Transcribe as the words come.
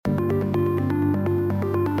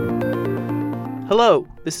Hello,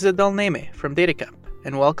 this is Adel Neme from DataCamp,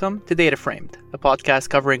 and welcome to Data Framed, a podcast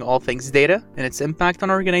covering all things data and its impact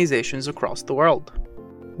on organizations across the world.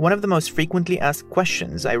 One of the most frequently asked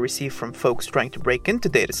questions I receive from folks trying to break into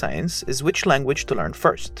data science is which language to learn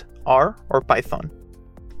first, R or Python.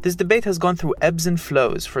 This debate has gone through ebbs and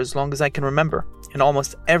flows for as long as I can remember, and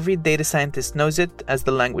almost every data scientist knows it as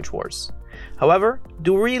the language wars. However,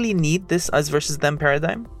 do we really need this us versus them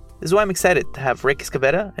paradigm? This is why I'm excited to have Rick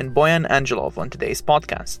Skaveta and Boyan Angelov on today's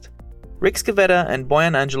podcast. Rick Skaveta and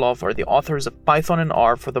Boyan Angelov are the authors of Python and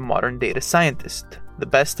R for the Modern Data Scientist, the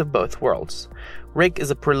best of both worlds. Rick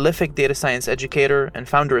is a prolific data science educator and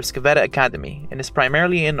founder of Skaveta Academy and is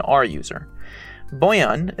primarily an R user.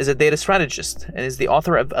 Boyan is a data strategist and is the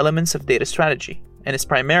author of Elements of Data Strategy and is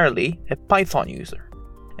primarily a Python user.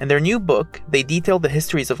 In their new book, they detail the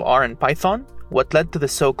histories of R and Python, what led to the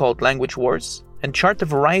so-called language wars, and chart a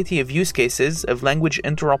variety of use cases of language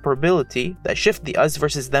interoperability that shift the us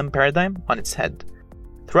versus them paradigm on its head.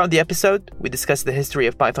 Throughout the episode, we discuss the history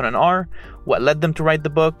of Python and R, what led them to write the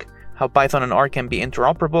book, how Python and R can be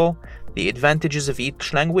interoperable, the advantages of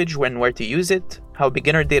each language when where to use it, how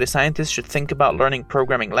beginner data scientists should think about learning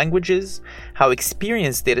programming languages, how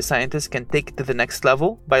experienced data scientists can take it to the next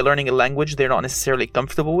level by learning a language they're not necessarily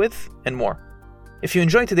comfortable with, and more. If you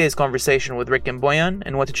enjoyed today's conversation with Rick and Boyan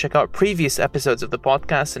and want to check out previous episodes of the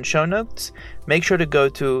podcast and show notes, make sure to go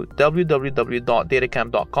to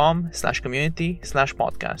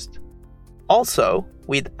www.datacamp.com/community/podcast. Also,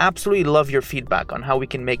 we'd absolutely love your feedback on how we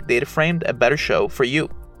can make Data Framed a better show for you,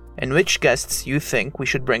 and which guests you think we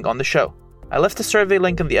should bring on the show. I left a survey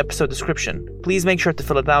link in the episode description. Please make sure to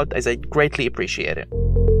fill it out as I'd greatly appreciate it.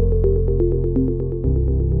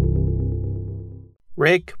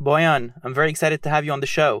 Rick, Boyan, I'm very excited to have you on the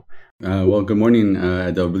show. Well, good morning,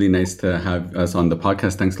 Adel. Really nice to have us on the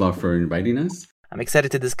podcast. Thanks a lot for inviting us. I'm excited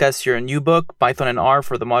to discuss your new book, Python and R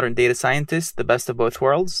for the Modern Data Scientist, the best of both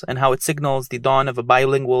worlds, and how it signals the dawn of a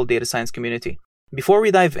bilingual data science community. Before we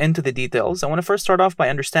dive into the details, I want to first start off by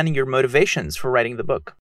understanding your motivations for writing the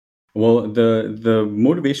book. Well, the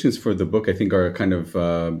motivations for the book, I think, are kind of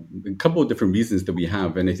a couple of different reasons that we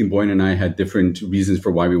have. And I think Boyan and I had different reasons for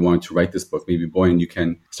why we wanted to write this book. Maybe, Boyan, you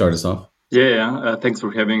can start us off. Yeah. Thanks for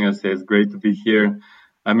having us. It's great to be here.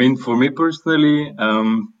 I mean, for me personally,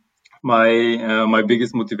 my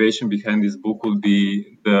biggest motivation behind this book would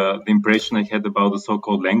be the impression I had about the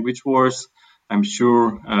so-called language wars. I'm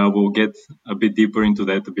sure we'll get a bit deeper into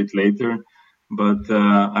that a bit later. But,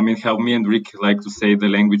 how me and Rick like to say the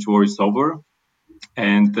language war is over.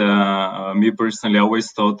 And me personally, I always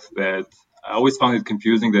found it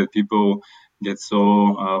confusing that people get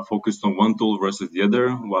so focused on one tool versus the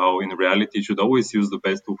other, while in reality, you should always use the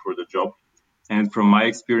best tool for the job. And from my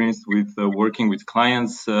experience with working with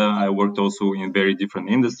clients, I worked also in very different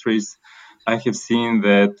industries. I have seen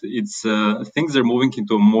that things are moving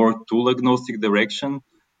into a more tool-agnostic direction,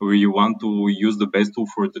 where you want to use the best tool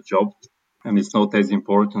for the job. And it's not as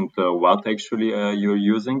important what actually you're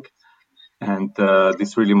using. And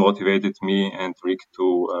this really motivated me and Rick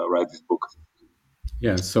to write this book.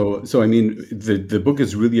 Yeah, so I mean, the book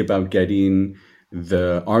is really about getting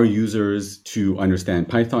our users to understand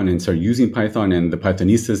Python and start using Python, and the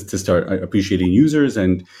Pythonistas to start appreciating users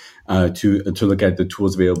and to look at the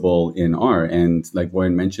tools available in R. And like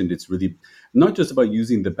Boyan mentioned, it's really not just about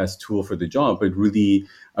using the best tool for the job, but really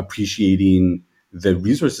appreciating the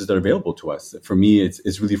resources that are available to us. For me,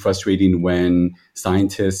 it's really frustrating when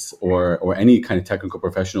scientists or any kind of technical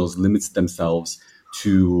professionals limits themselves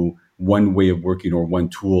to one way of working or one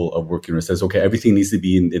tool of working, or says, okay, everything needs to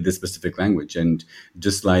be in this specific language. And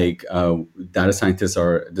just like data scientists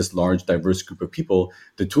are this large, diverse group of people,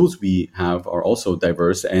 the tools we have are also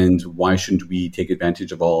diverse. And why shouldn't we take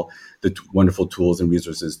advantage of all the wonderful tools and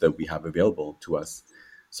resources that we have available to us?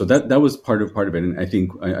 So that was part of it. And I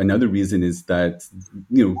think another reason is that,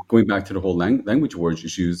 going back to the whole language wars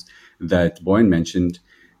issues that Boyan mentioned,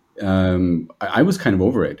 I was kind of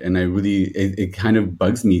over it. And it kind of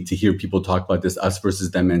bugs me to hear people talk about this us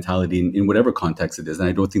versus them mentality in whatever context it is. And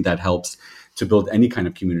I don't think that helps to build any kind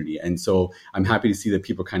of community. And so I'm happy to see that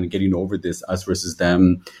people are kind of getting over this us versus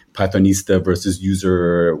them, Pythonista versus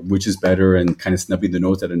user, which is better, and kind of snubbing the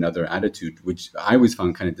nose at another attitude, which I always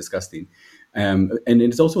found kind of disgusting. And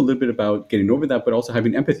it's also a little bit about getting over that, but also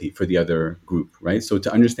having empathy for the other group, right? So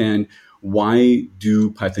to understand, why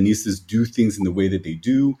do Pythonistas do things in the way that they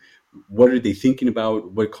do? What are they thinking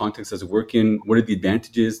about? What context does it work in? What are the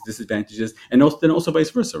advantages, disadvantages? And also vice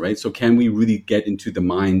versa, right? So can we really get into the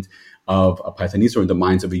mind of a Pythonista or the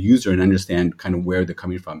minds of a user and understand kind of where they're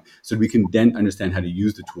coming from, so we can then understand how to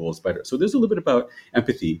use the tools better? So there's a little bit about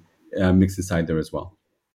empathy mixed inside there as well.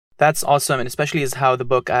 That's awesome, and especially as how the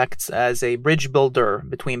book acts as a bridge builder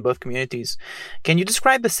between both communities. Can you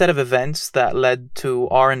describe the set of events that led to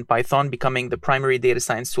R and Python becoming the primary data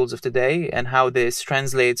science tools of today, and how this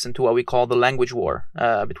translates into what we call the language war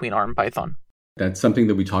between R and Python? That's something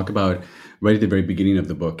that we talk about right at the very beginning of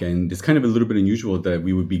the book. And it's kind of a little bit unusual that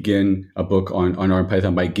we would begin a book on R and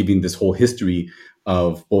Python by giving this whole history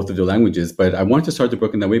of both of the languages. But I wanted to start the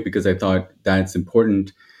book in that way because I thought that's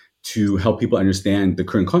important to help people understand the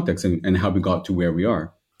current context and how we got to where we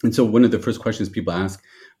are. And so one of the first questions people ask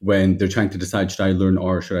when they're trying to decide, should I learn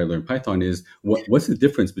R or should I learn Python, is what's the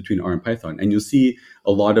difference between R and Python? And you'll see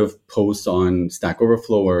a lot of posts on Stack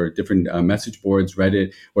Overflow or different message boards,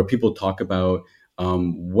 Reddit, where people talk about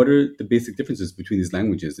what are the basic differences between these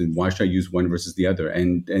languages and why should I use one versus the other?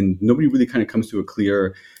 And nobody really kind of comes to a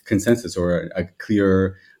clear consensus or a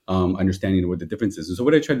clear understanding of what the difference is. And so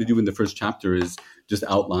what I tried to do in the first chapter is just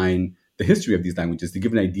outline the history of these languages to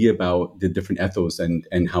give an idea about the different ethos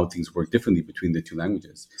and how things work differently between the two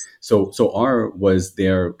languages. So R was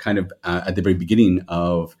there kind of at the very beginning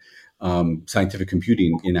of scientific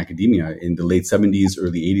computing in academia in the late 70s,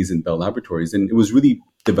 early 80s in Bell Laboratories. And it was really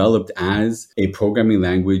developed as a programming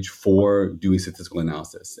language for doing statistical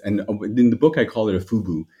analysis. And in the book, I call it a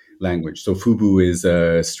FUBU language. So FUBU is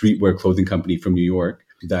a streetwear clothing company from New York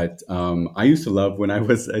that I used to love when I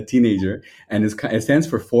was a teenager. And it stands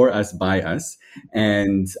for us, by us.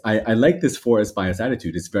 And I like this for us, by us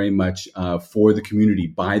attitude. It's very much for the community,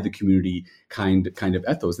 by the community kind of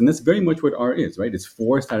ethos. And that's very much what R is, right? It's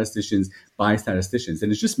for statisticians, by statisticians.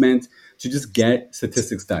 And it's just meant to just get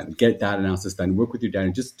statistics done, get data analysis done, work with your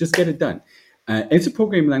data, just get it done. It's a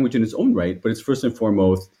programming language in its own right, but it's first and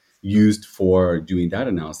foremost used for doing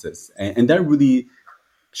data analysis. And that really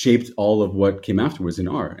shaped all of what came afterwards in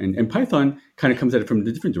R. And Python kind of comes at it from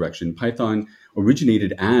a different direction. Python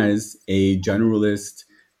originated as a generalist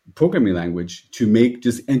programming language to make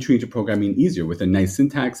just entry into programming easier with a nice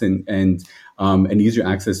syntax and easier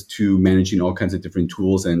access to managing all kinds of different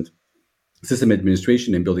tools and system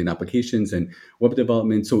administration and building applications and web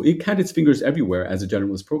development. So it had its fingers everywhere as a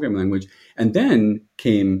generalist programming language. And then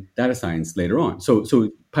came data science later on. So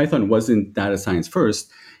Python wasn't data science first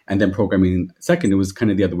and then programming second. It was kind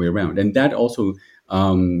of the other way around. And that also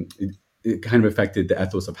it kind of affected the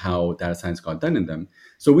ethos of how data science got done in them.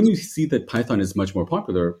 So when you see that Python is much more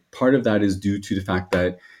popular, part of that is due to the fact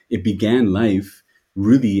that it began life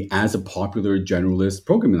really as a popular generalist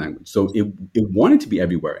programming language. So it wanted to be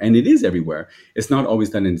everywhere, and it is everywhere. It's not always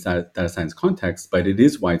done in data science context, but it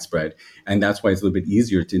is widespread. And that's why it's a little bit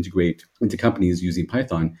easier to integrate into companies using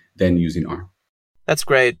Python than using R. That's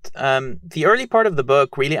great. The early part of the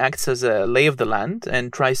book really acts as a lay of the land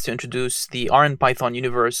and tries to introduce the R and Python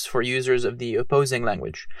universe for users of the opposing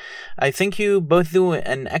language. I think you both do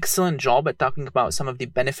an excellent job at talking about some of the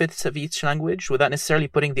benefits of each language without necessarily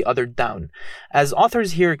putting the other down. As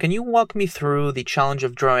authors here, can you walk me through the challenge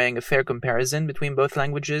of drawing a fair comparison between both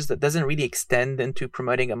languages that doesn't really extend into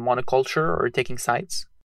promoting a monoculture or taking sides?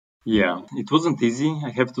 Yeah, it wasn't easy,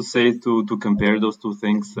 I have to say, to compare those two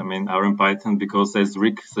things. I mean, R and Python, because as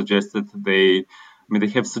Rick suggested, they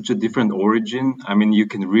have such a different origin. I mean, you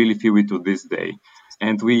can really feel it to this day.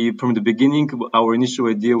 And from the beginning, our initial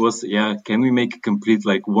idea was, can we make a complete,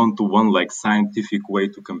 like, one-to-one, like, scientific way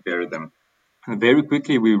to compare them? And very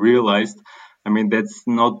quickly, we realized, that's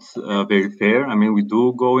not very fair. We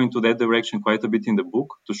do go into that direction quite a bit in the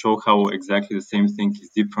book to show how exactly the same thing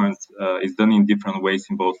is different, is done in different ways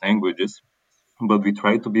in both languages. But we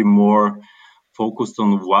try to be more focused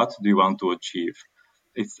on what do you want to achieve.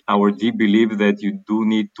 It's our deep belief that you do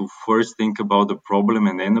need to first think about the problem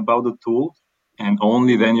and then about the tool, and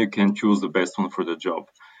only then you can choose the best one for the job.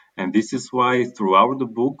 And this is why throughout the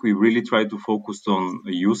book, we really try to focus on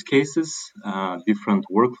use cases, different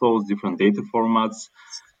workflows, different data formats,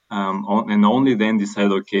 and only then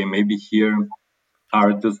decide, okay, maybe here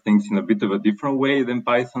are those things in a bit of a different way than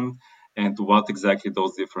Python, and what exactly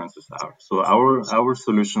those differences are. So our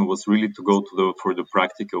solution was really to go for the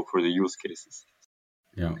practical, for the use cases.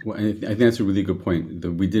 Yeah, well, I think that's a really good point.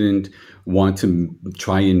 We didn't want to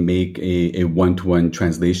try and make a one-to-one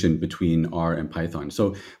translation between R and Python.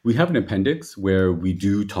 So we have an appendix where we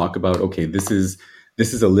do talk about, okay, this is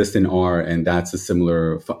a list in R and that's a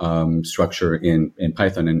similar structure in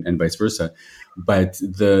Python and vice versa. But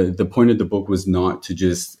the point of the book was not to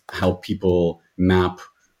just help people map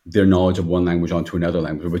their knowledge of one language onto another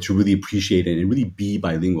language, but to really appreciate it and really be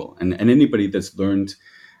bilingual. And anybody that's learned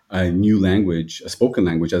a new language, a spoken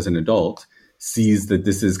language as an adult, sees that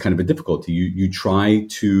this is kind of a difficulty. You try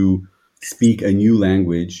to speak a new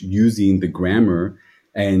language using the grammar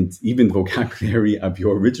and even the vocabulary of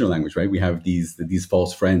your original language, right? We have these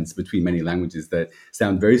false friends between many languages that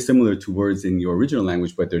sound very similar to words in your original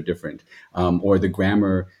language, but they're different. Or the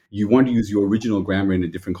grammar, you want to use your original grammar in a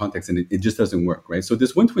different context, and it just doesn't work, right? So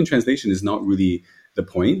this one-to-one translation is not really the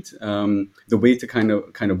point. The way to kind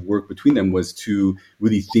of work between them was to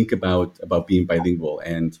really think about being bilingual,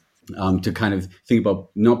 and to kind of think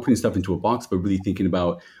about not putting stuff into a box, but really thinking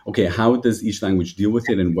about, okay, how does each language deal with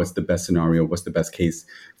it, and what's the best scenario, what's the best case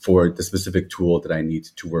for the specific tool that I need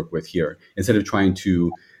to work with here, instead of trying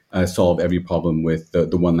to solve every problem with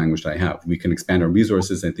the one language that I have. We can expand our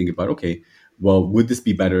resources and think about, okay, well, would this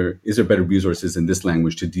be better? Is there better resources in this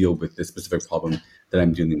language to deal with this specific problem that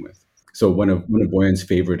I'm dealing with? So one of Boyan's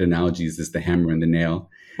favorite analogies is the hammer and the nail.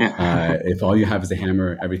 If all you have is a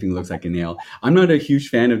hammer, everything looks like a nail. I'm not a huge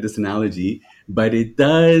fan of this analogy, but it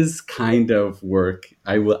does kind of work.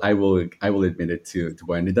 I will admit it to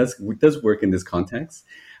Boyan. It does work in this context.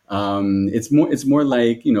 It's more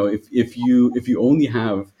like, if you only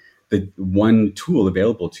have the one tool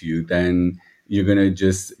available to you, then you're going to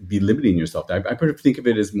just be limiting yourself. I think of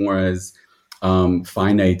it as more as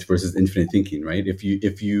finite versus infinite thinking, right? If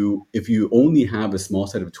you only have a small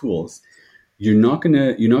set of tools, you're not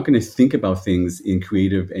gonna think about things in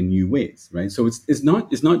creative and new ways, right? So it's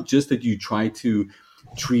not just that you try to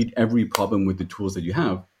treat every problem with the tools that you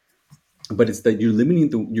have, but it's that you're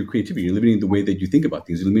limiting your creativity, you're limiting the way that you think about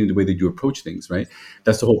things, you're limiting the way that you approach things, right?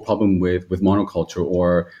 That's the whole problem with monoculture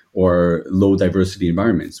or low diversity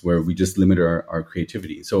environments, where we just limit our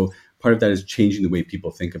creativity. So part of that is changing the way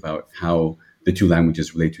people think about how the two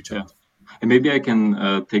languages relate to each other. Yeah. And maybe I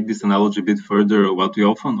can take this analogy a bit further. What we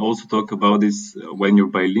often also talk about is when you're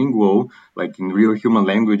bilingual, like in real human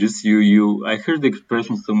languages, I heard the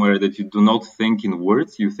expression somewhere that you do not think in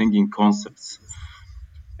words, you think in concepts.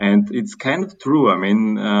 And it's kind of true. I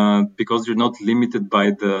mean, because you're not limited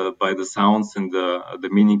by the sounds and the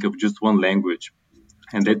meaning of just one language.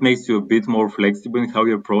 And that makes you a bit more flexible in how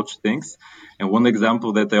you approach things. And one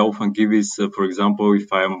example that I often give is, for example,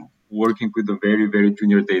 if I'm working with a very, very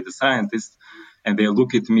junior data scientist and they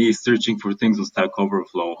look at me searching for things on Stack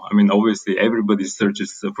Overflow. I mean, obviously, everybody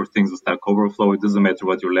searches for things on Stack Overflow. It doesn't matter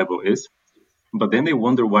what your level is. But then they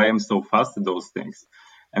wonder why I'm so fast at those things.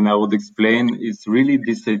 And I would explain it's really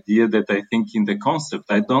this idea that I think in the concept.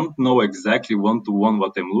 I don't know exactly one-to-one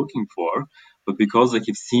what I'm looking for, but because I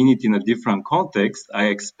have seen it in a different context, I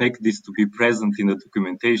expect this to be present in the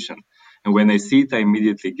documentation. And when I see it, I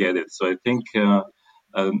immediately get it. So I think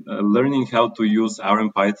learning how to use R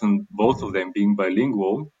and Python, both of them being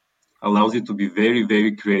bilingual, allows you to be very,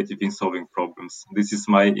 very creative in solving problems. This is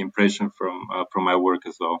my impression from my work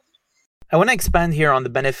as well. I want to expand here on the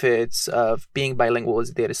benefits of being bilingual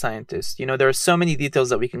as a data scientist. There are so many details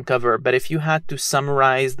that we can cover, but if you had to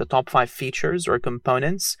summarize the top 5 features or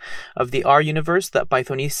components of the R universe that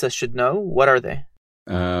Pythonistas should know, what are they?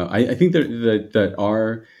 I think that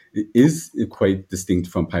R is quite distinct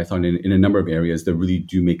from Python in a number of areas that really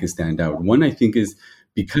do make it stand out. One, I think, is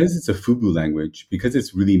because it's a FUBU language, because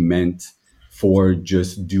it's really meant for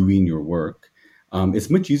just doing your work, it's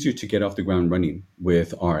much easier to get off the ground running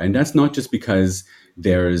with R. And that's not just because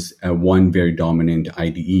there's one very dominant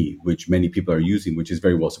IDE, which many people are using, which is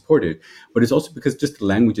very well supported, but it's also because just the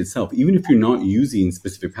language itself, even if you're not using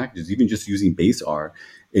specific packages, even just using base R,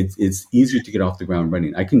 it's easier to get off the ground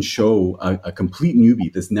running. I can show a complete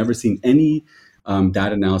newbie that's never seen any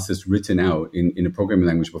data analysis written out in a programming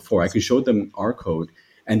language before. I can show them R code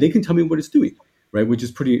and they can tell me what it's doing. Right, which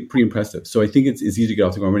is pretty impressive. So I think it's easy to get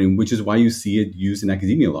off the ground running, which is why you see it used in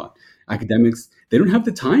academia a lot. Academics, they don't have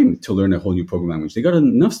the time to learn a whole new programming language. They got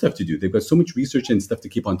enough stuff to do. They've got so much research and stuff to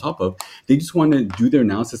keep on top of. They just want to do their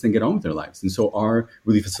analysis and get on with their lives. And so R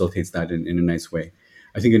really facilitates that in a nice way.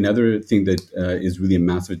 I think another thing that is really a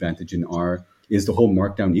massive advantage in R is the whole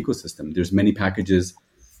Markdown ecosystem. There's many packages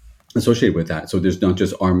associated with that. So there's not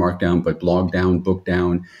just R Markdown, but Blogdown,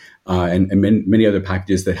 Bookdown, and many other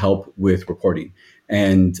packages that help with reporting.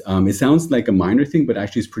 And it sounds like a minor thing, but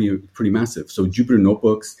actually it's pretty massive. So Jupyter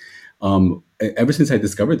Notebooks, ever since I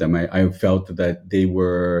discovered them, I felt that they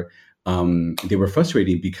were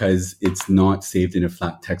frustrating because it's not saved in a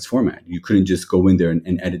flat text format. You couldn't just go in there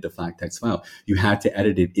and edit the flat text file. You had to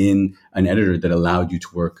edit it in an editor that allowed you to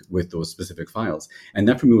work with those specific files. And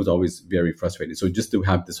that for me was always very frustrating. So just to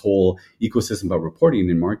have this whole ecosystem about reporting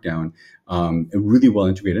in Markdown, really well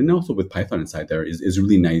integrated, and also with Python inside there is a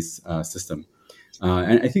really nice system.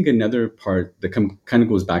 And I think another part that kind of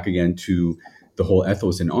goes back again to the whole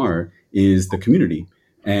ethos in R is the community.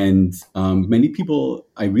 And many people,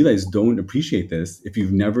 I realize, don't appreciate this if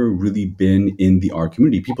you've never really been in the R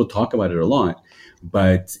community. People talk about it a lot,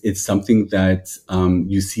 but it's something that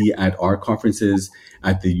you see at R conferences,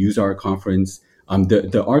 at the Use R conference.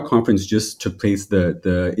 The R conference just took place,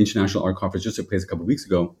 the International R conference just took place a couple of weeks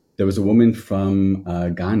ago. There was a woman from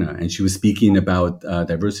Ghana, and she was speaking about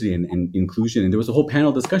diversity and inclusion. And there was a whole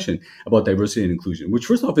panel discussion about diversity and inclusion, which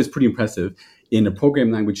first off is pretty impressive in a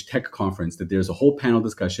program language tech conference, that there's a whole panel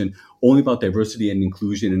discussion only about diversity and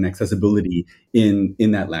inclusion and accessibility in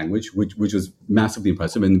that language, which was massively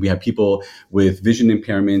impressive. And we have people with vision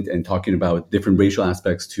impairment and talking about different racial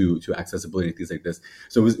aspects to accessibility and things like this.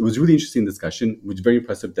 So it was really interesting discussion, which was very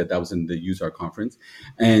impressive that was in the Use R conference.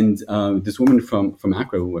 And this woman from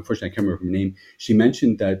Accra, who unfortunately I can't remember her name, she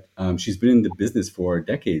mentioned that she's been in the business for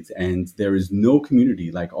decades, and there is no community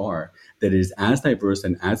like R that is as diverse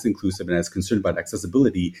and as inclusive and as concerned about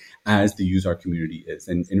accessibility as the Use R community is.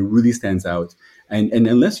 And it really stands out. And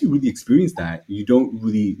unless you really experience that, you don't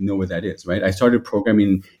really know what that is, right? I started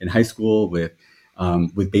programming in high school with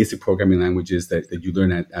basic programming languages that you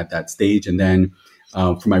learn at that stage. And then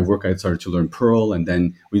for my work, I started to learn Perl. And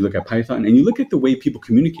then we look at Python, and you look at the way people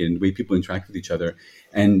communicate and the way people interact with each other.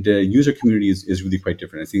 And user community is really quite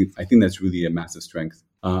different. I think that's really a massive strength.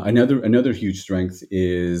 Another huge strength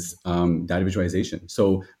is data visualization.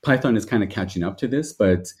 So Python is kind of catching up to this,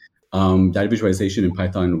 but data visualization in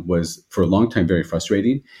Python was for a long time very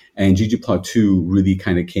frustrating, and ggplot2 really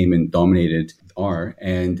kind of came and dominated R,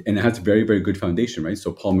 and it has a very, very good foundation, right?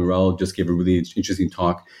 So Paul Murrell just gave a really interesting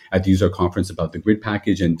talk at the Use R conference about the grid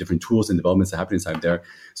package and different tools and developments that happen inside there.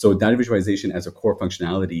 So data visualization as a core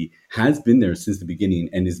functionality has been there since the beginning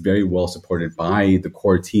and is very well supported by the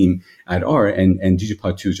core team at R, and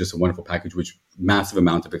ggplot2 is just a wonderful package, which massive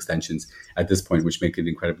amount of extensions at this point, which make it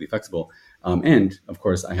incredibly flexible. And of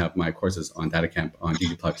course, I have my courses on DataCamp on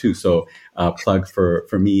ggplot2. So plug for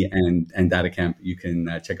me and DataCamp. You can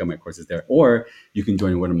check out my courses there, or you can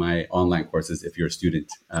join one of my online courses if you're a student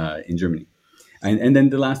in Germany. And then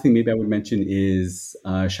the last thing maybe I would mention is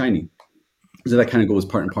Shiny. So that kind of goes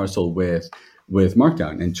part and parcel with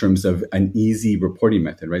Markdown in terms of an easy reporting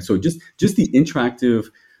method, right? So just the interactive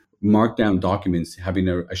Markdown documents having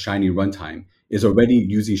a Shiny runtime is already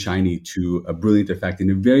using Shiny to a brilliant effect in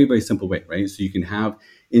a very, very simple way, right? So you can have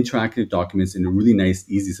interactive documents in a really nice,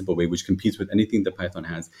 easy, simple way, which competes with anything that Python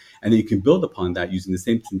has. And then you can build upon that using the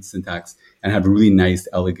same syntax and have a really nice,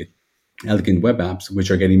 elegant web apps, which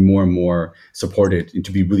are getting more and more supported and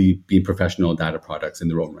to be really being professional data products in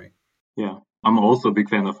their own right. Yeah, I'm also a big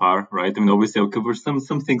fan of R, right? I mean, obviously I'll cover some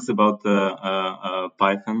things about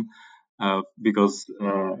Python. Because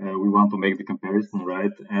we want to make the comparison,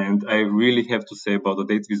 right? And I really have to say about the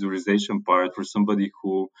data visualization part, for somebody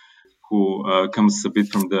who comes a bit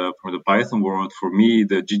from the Python world, for me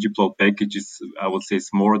the ggplot package is, I would say,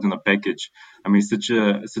 it's more than a package. I mean, such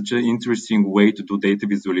an interesting way to do data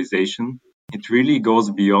visualization. It really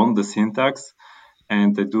goes beyond the syntax.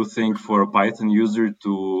 And I do think for a Python user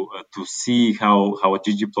to see how a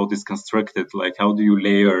ggplot is constructed, like how do you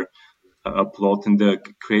layer a plot and the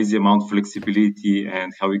crazy amount of flexibility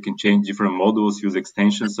and how you can change different models, use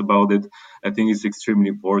extensions about it, I think is extremely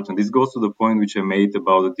important. This goes to the point which I made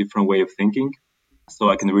about a different way of thinking.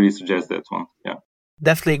 So I can really suggest that one. Yeah.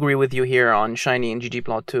 Definitely agree with you here on Shiny and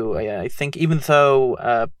ggplot2. I think even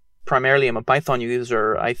though primarily I'm a Python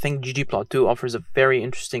user, I think ggplot2 offers a very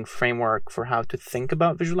interesting framework for how to think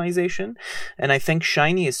about visualization. And I think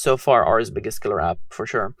Shiny is so far R's biggest killer app for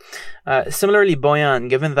sure. Similarly, Boyan,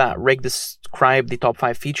 given that Rick described the top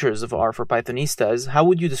 5 features of R for Pythonistas, how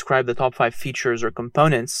would you describe the top 5 features or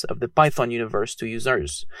components of the Python universe to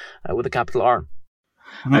users with a capital R?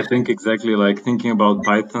 I think exactly like thinking about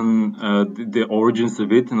Python, the origins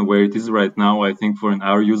of it and where it is right now. I think for an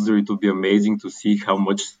R user, it would be amazing to see how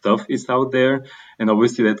much stuff is out there. And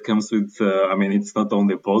obviously that comes with, it's not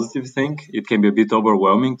only a positive thing. It can be a bit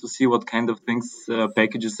overwhelming to see what kind of things,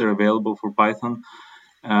 packages are available for Python.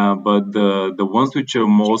 But the ones which are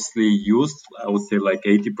mostly used, I would say like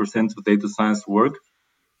 80% of data science work,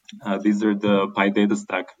 these are the PyData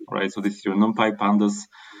stack, right? So this is your NumPy, Pandas,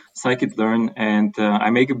 scikit-learn, and I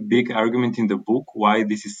make a big argument in the book why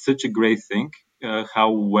this is such a great thing,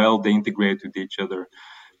 how well they integrate with each other,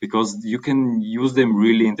 because you can use them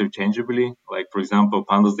really interchangeably. Like, for example,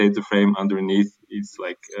 Pandas data frame underneath is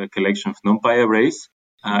like a collection of NumPy arrays,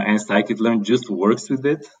 and scikit-learn just works with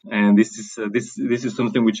it. And this is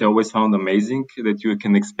something which I always found amazing, that you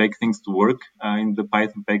can expect things to work in the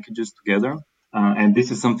Python packages together. And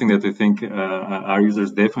this is something that I think our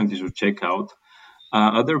users definitely should check out.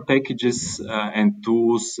 Other packages and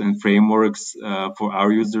tools and frameworks for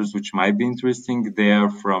our users, which might be interesting, they are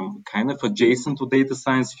from kind of adjacent to data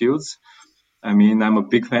science fields. I mean, I'm a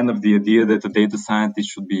big fan of the idea that a data scientist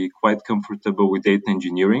should be quite comfortable with data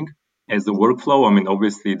engineering as a workflow. I mean,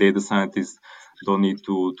 obviously, data scientists don't need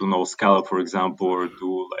to know Scala, for example, or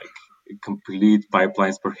do like complete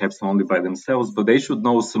pipelines perhaps only by themselves, but they should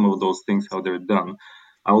know some of those things, how they're done.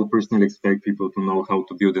 I would personally expect people to know how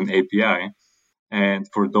to build an API. And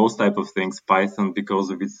for those type of things, Python, because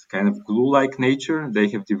of its kind of glue-like nature, they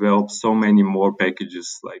have developed so many more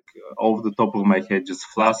packages. Like off the top of my head, just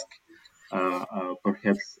Flask,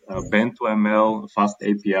 perhaps Ben2ML, Fast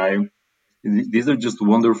API. These are just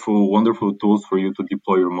wonderful tools for you to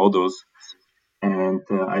deploy your models. And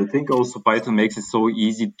I think also Python makes it so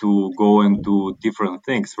easy to go and do different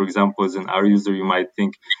things. For example, as an R user, you might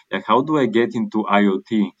think, like, how do I get into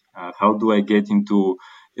IoT? How do I get into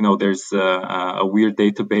there's a weird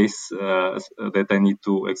database that I need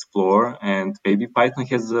to explore, and maybe Python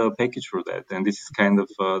has a package for that. And this is kind of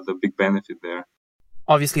the big benefit there.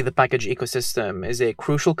 Obviously, the package ecosystem is a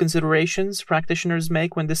crucial consideration practitioners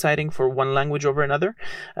make when deciding for one language over another.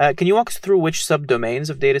 Can you walk us through which subdomains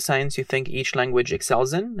of data science you think each language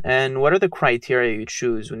excels in, and what are the criteria you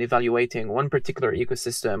choose when evaluating one particular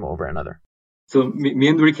ecosystem over another? So me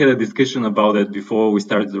and Rick had a discussion about it before we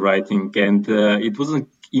started writing, and it wasn't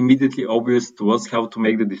immediately obvious to us how to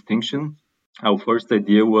make the distinction. Our first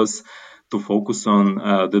idea was to focus on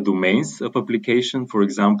the domains of application, for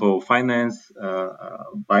example, finance,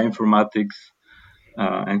 bioinformatics,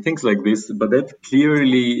 and things like this. But that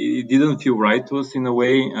clearly didn't feel right to us in a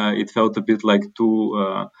way. It felt a bit like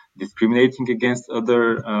too discriminating against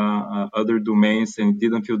other domains, and it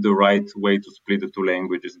didn't feel the right way to split the two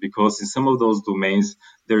languages, because in some of those domains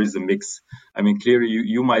there is a mix. I mean, clearly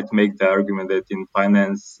you might make the argument that in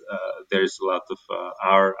finance there's a lot of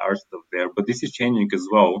R stuff there, but this is changing as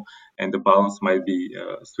well, and the balance might be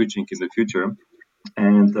switching in the future.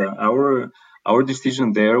 And our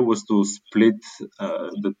decision there was to split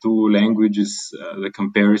the two languages, the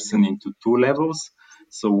comparison, into two levels.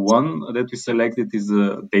 So one that we selected is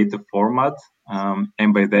a data format,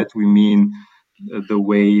 and by that we mean the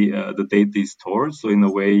way the data is stored. So in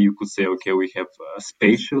a way you could say, okay, we have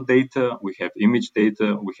spatial data, we have image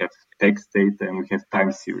data, we have text data, and we have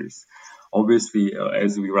time series. Obviously,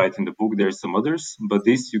 as we write in the book, there are some others, but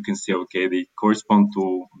this you can say, okay, they correspond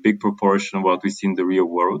to a big proportion of what we see in the real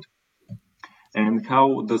world. And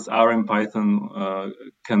how does R and Python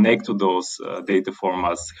connect to those data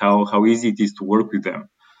formats? How easy it is to work with them?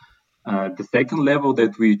 The second level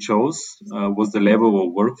that we chose was the level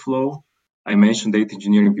of workflow. I mentioned data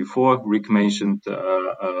engineering before. Rick mentioned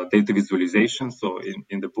data visualization. So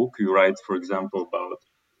in the book, you write, for example,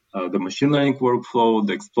 about the machine learning workflow,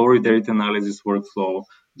 the exploratory data analysis workflow,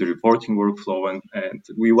 the reporting workflow, and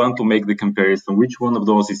we want to make the comparison. Which one of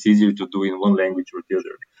those is easier to do in one language or the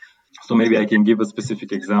other? So maybe I can give a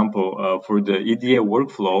specific example for the EDA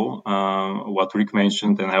workflow, what Rick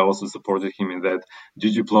mentioned, and I also supported him in that.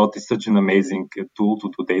 ggplot is such an amazing tool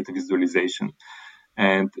to do data visualization.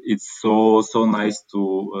 And it's so nice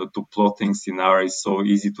to plot things in R. It's so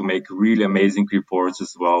easy to make really amazing reports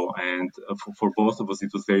as well. And for both of us,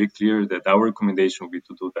 it was very clear that our recommendation would be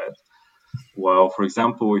to do that. While, for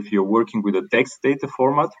example, if you're working with a text data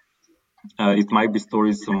format, it might be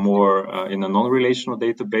stored some more in a non-relational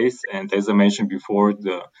database. And as I mentioned before,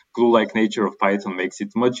 the glue-like nature of Python makes it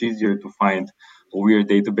much easier to find a weird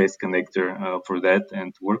database connector for that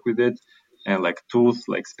and work with it. And like tools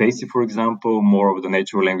like Spatie, for example, more of the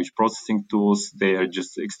natural language processing tools, they are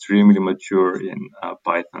just extremely mature in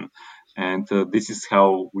Python. And this is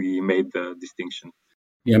how we made the distinction.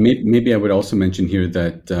 Yeah, maybe I would also mention here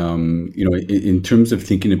that, in terms of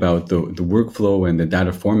thinking about the workflow and the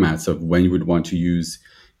data formats of when you would want to use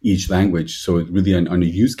each language. So really on a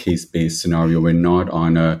use case based scenario, we're not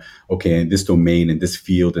on in this domain, in this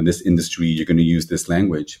field, in this industry, you're going to use this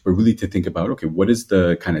language, but really to think about, okay, what is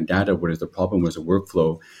the kind of data? What is the problem? What is the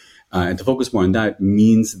workflow? And to focus more on that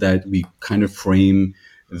means that we kind of frame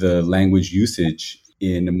the language usage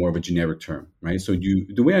in a more of a generic term, right? So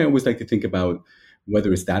the way I always like to think about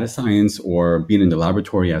whether it's data science or being in the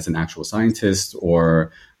laboratory as an actual scientist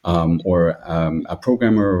or a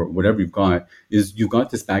programmer or whatever you've got, is you've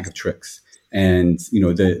got this bag of tricks. And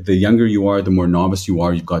the younger you are, the more novice you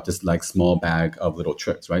are, you've got this like small bag of little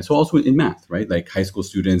tricks, right? So also in math, right? Like high school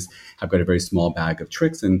students have got a very small bag of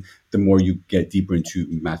tricks, and the more you get deeper into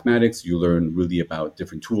mathematics, you learn really about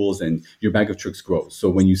different tools, and your bag of tricks grows. So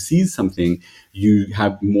when you see something, you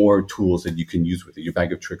have more tools that you can use with it. Your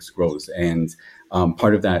bag of tricks grows, and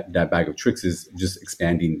part of that bag of tricks is just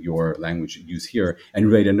expanding your language use here and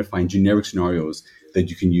really identifying generic scenarios that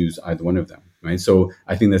you can use either one of them, right? So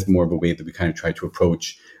I think that's more of a way that we kind of try to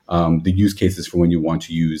approach the use cases for when you want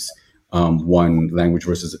to use one language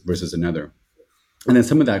versus another. And then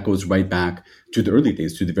some of that goes right back to the early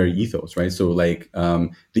days, to the very ethos, right? So like the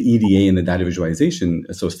EDA and the data visualization,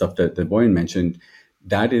 so stuff that Boyan mentioned,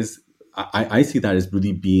 that is, I see that as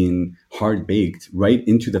really being hard baked right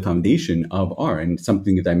into the foundation of R. And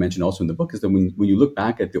something that I mentioned also in the book is that when you look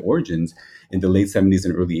back at the origins in the late 70s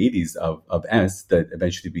and early 80s of S that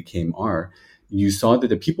eventually became R, you saw that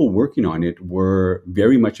the people working on it were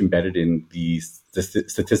very much embedded in the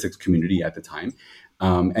statistics community at the time.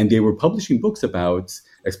 And they were publishing books about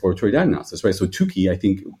exploratory data analysis, right? So Tukey, I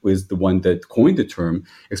think, was the one that coined the term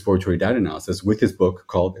exploratory data analysis with his book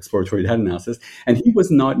called Exploratory Data Analysis. And he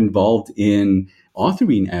was not involved in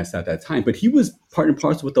authoring S at that time, but he was part and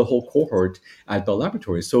parcel with the whole cohort at Bell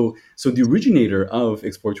Laboratories. So the originator of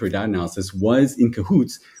exploratory data analysis was in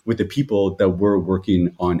cahoots with the people that were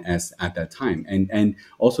working on S at that time. And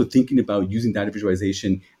also thinking about using data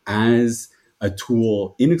visualization as a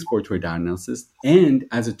tool in exploratory data analysis and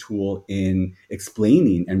as a tool in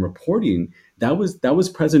explaining and reporting, that was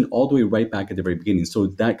present all the way right back at the very beginning. So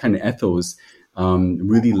that kind of ethos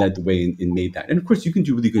really led the way and made that. And of course, you can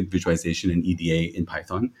do really good visualization and EDA in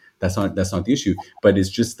Python. That's not the issue. But it's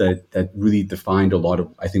just that really defined a lot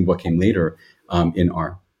of, I think, what came later in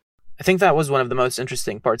R. I think that was one of the most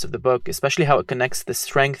interesting parts of the book, especially how it connects the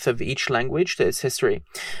strength of each language to its history,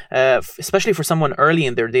 especially for someone early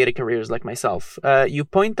in their data careers like myself. You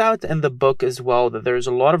point out in the book as well that there's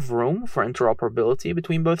a lot of room for interoperability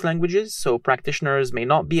between both languages, so practitioners may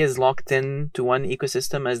not be as locked in to one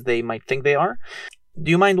ecosystem as they might think they are. Do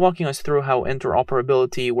you mind walking us through how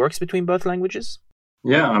interoperability works between both languages?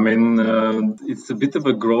 Yeah, I mean, it's a bit of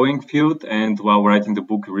a growing field, and while writing the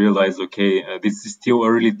book, I realized, okay, this is still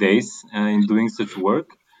early days in doing such work.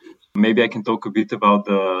 Maybe I can talk a bit about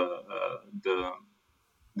the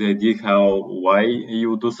idea why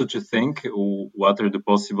you do such a thing. What are the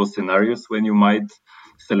possible scenarios when you might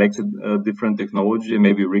select a different technology?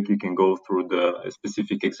 Maybe Ricky can go through the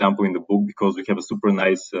specific example in the book, because we have a super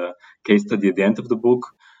nice case study at the end of the book,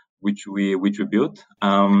 which we built.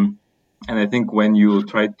 And I think when you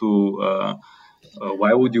try to,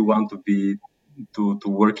 why would you want to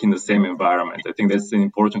work in the same environment? I think that's an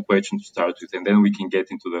important question to start with, and then we can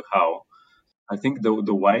get into the how. I think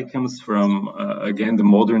the why comes from, again, the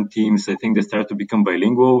modern teams. I think they start to become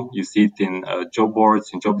bilingual. You see it in job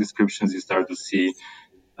boards, in job descriptions. You start to see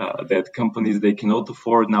that companies, they cannot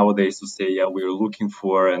afford nowadays to say, yeah, we're looking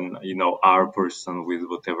for an R person with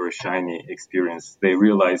whatever shiny experience. They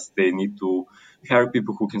realize they need to hire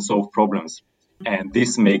people who can solve problems. And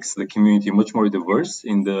this makes the community much more diverse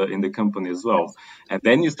in the company as well. And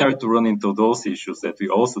then you start to run into those issues that we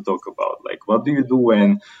also talk about. Like, what do you do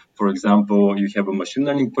when, for example, you have a machine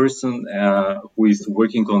learning person who is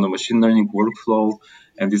working on a machine learning workflow,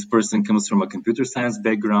 and this person comes from a computer science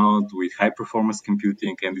background with high performance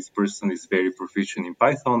computing, and this person is very proficient in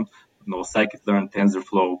Python, scikit-learn,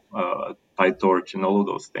 TensorFlow, PyTorch, and all of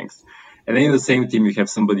those things. And then in the same team, you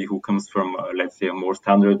have somebody who comes from, let's say, a more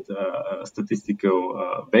standard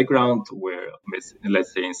statistical background, where,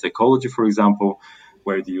 let's say, in psychology, for example,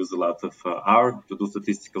 where they use a lot of R to do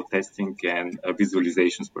statistical testing and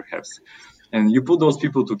visualizations, perhaps. And you put those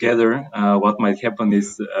people together, what might happen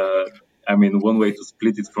is, one way to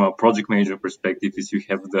split it from a project manager perspective is you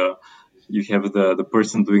have the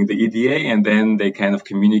person doing the EDA, and then they kind of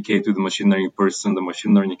communicate with the machine learning person, the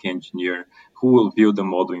machine learning engineer, who will build the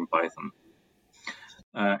model in Python.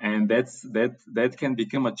 And that can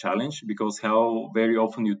become a challenge, because how very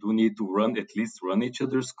often you do need to run each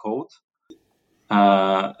other's code.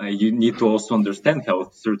 You need to also understand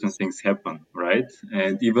how certain things happen, right?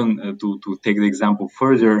 And even to take the example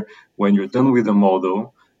further, when you're done with the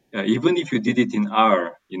model, even if you did it in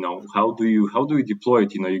R, how do you deploy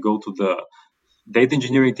it? You go to the data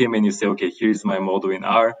engineering team and you say, okay, here's my model in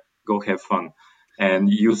R, go have fun. And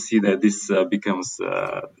you see that this becomes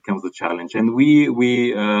a challenge. And we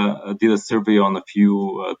did a survey on a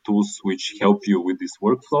few tools which help you with this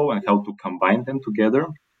workflow and how to combine them together.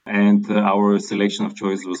 And our selection of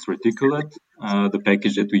choice was Reticulate, the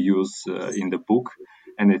package that we use in the book.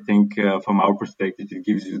 And I think from our perspective, it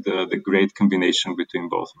gives you the great combination between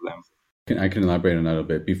both of them. I can elaborate on that a little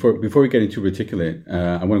bit. Before we get into Reticulate,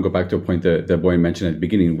 I want to go back to a point that Boyan mentioned at the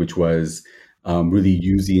beginning, which was really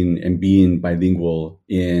using and being bilingual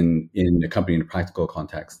in a company in a practical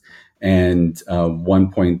context. And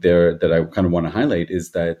one point there that I kind of want to highlight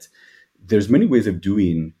is that there's many ways of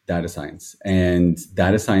doing data science, and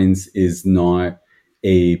data science is not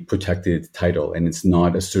a protected title, and it's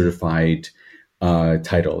not a certified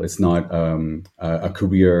title. It's not a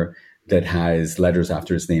career that has letters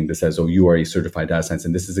after its name that says, "Oh, you are a certified data science,"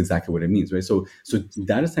 and this is exactly what it means, right? So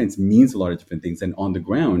data science means a lot of different things, and on the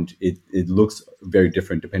ground, it looks very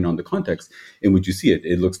different depending on the context in which you see it.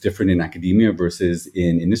 It looks different in academia versus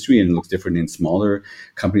in industry, and it looks different in smaller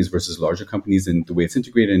companies versus larger companies, and the way it's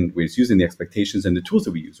integrated and the way it's used, and the expectations and the tools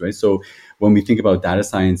that we use, right? So when we think about data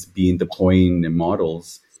science being deploying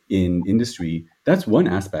models in industry, that's one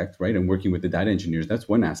aspect, right? And working with the data engineers, that's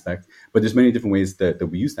one aspect. But there's many different ways that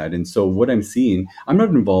we use that. And so what I'm seeing, I'm not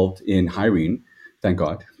involved in hiring, thank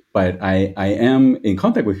God, but I am in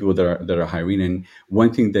contact with people that are hiring. And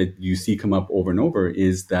one thing that you see come up over and over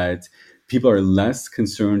is that people are less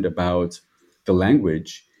concerned about the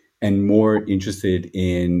language and more interested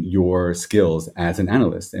in your skills as an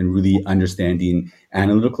analyst and really understanding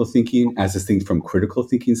analytical thinking as distinct from critical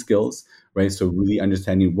thinking skills, right? So really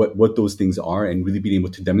understanding what those things are and really being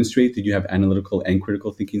able to demonstrate that you have analytical and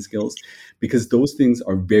critical thinking skills, because those things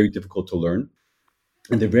are very difficult to learn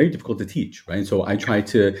and they're very difficult to teach, right? So I try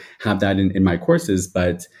to have that in my courses,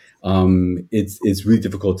 but it's really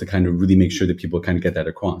difficult to kind of really make sure that people kind of get that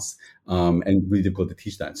across, and really difficult to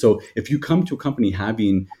teach that. So if you come to a company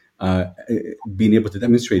having being able to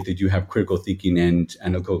demonstrate that you have critical thinking and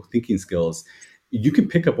analytical thinking skills, you can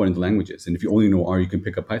pick up one of the languages. And if you only know R, you can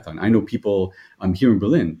pick up Python. I know people here in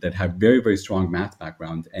Berlin that have very, very strong math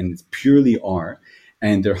background, and it's purely R.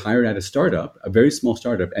 And they're hired at a startup, a very small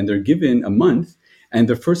startup, and they're given a month. And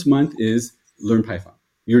the first month is learn Python.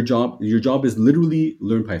 Your job is literally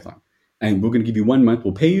learn Python. And we're going to give you 1 month.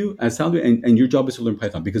 We'll pay you as salary, and your job is to learn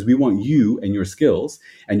Python, because we want you and your skills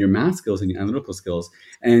and your math skills and your analytical skills.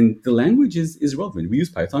 And the language is relevant. We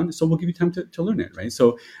use Python, so we'll give you time to learn it, right?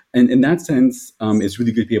 So, and in that sense, it's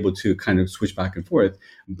really good to be able to kind of switch back and forth.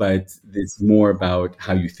 But it's more about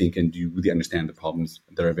how you think and do you really understand the problems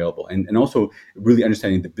that are available, and also really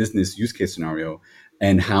understanding the business use case scenario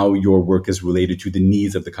and how your work is related to the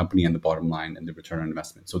needs of the company and the bottom line and the return on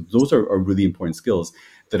investment. So those are really important skills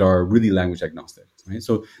that are really language agnostic, right?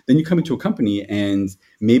 So then you come into a company and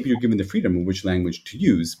maybe you're given the freedom of which language to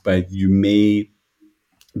use, but you may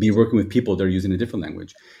be working with people that are using a different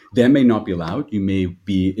language. That may not be allowed. You may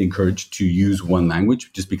be encouraged to use one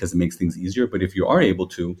language just because it makes things easier. But if you are able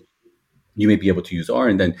to, you may be able to use R,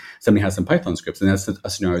 and then somebody has some Python scripts. And that's a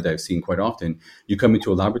scenario that I've seen quite often. You come into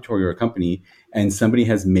a laboratory or a company and somebody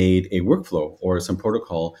has made a workflow or some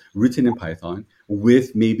protocol written in Python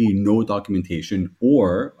with maybe no documentation,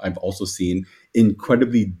 or I've also seen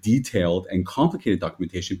incredibly detailed and complicated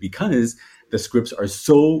documentation because the scripts are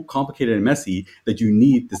so complicated and messy that you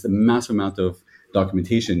need this massive amount of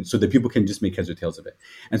documentation so that people can just make heads or tails of it.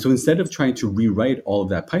 And so instead of trying to rewrite all of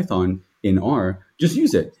that Python in R, just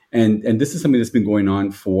use it. And this is something that's been going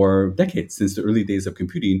on for decades, since the early days of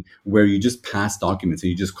computing, where you just pass documents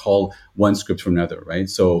and you just call one script from another, right?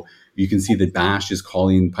 So you can see that Bash is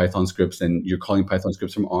calling Python scripts and you're calling Python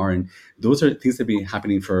scripts from R. And those are things that have been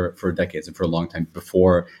happening for decades and for a long time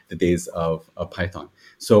before the days of Python.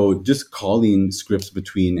 So just calling scripts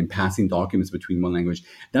between and passing documents between one language,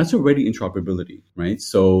 that's already interoperability, right?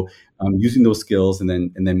 So using those skills and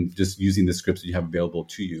then just using the scripts that you have available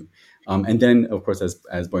to you. And then, of course,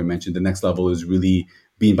 as Boyan mentioned, the next level is really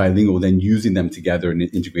being bilingual, then using them together in an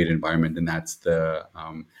integrated environment. And that's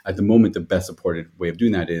at the moment, the best supported way of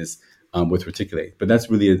doing that is with Reticulate. But that's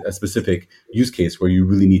really a specific use case where you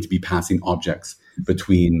really need to be passing objects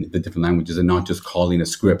between the different languages and not just calling a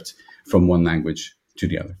script from one language to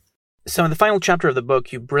the other. So in the final chapter of the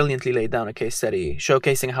book, you brilliantly laid down a case study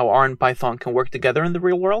showcasing how R and Python can work together in the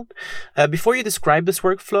real world. Before you describe this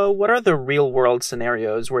workflow, what are the real-world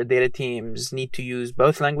scenarios where data teams need to use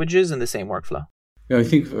both languages in the same workflow? Yeah, I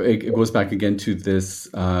think it goes back again to this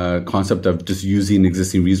concept of just using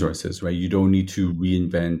existing resources, right? You don't need to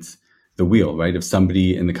reinvent the wheel, right? If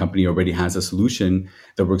somebody in the company already has a solution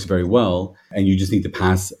that works very well, and you just need to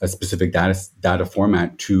pass a specific data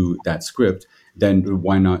format to that script, then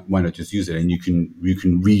why not just use it? And you can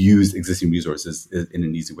reuse existing resources in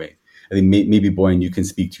an easy way. I think maybe Boyan, you can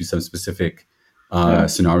speak to some specific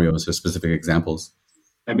scenarios or specific examples.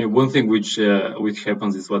 I mean, one thing which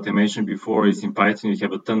happens is what I mentioned before is in Python you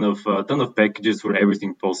have a ton of packages for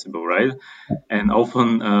everything possible, right? And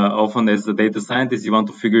often as a data scientist you want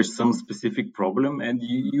to figure some specific problem, and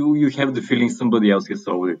you have the feeling somebody else has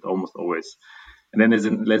solved it almost always. And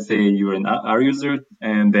then, let's say you're an R user,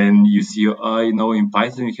 and then you see, in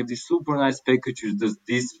Python you have this super nice package which does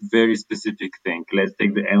this very specific thing. Let's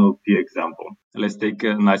take the NLP example. Let's take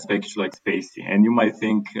a nice package like Spatie, and you might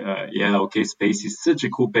think, yeah, okay, Spatie is such a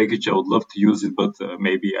cool package. I would love to use it, but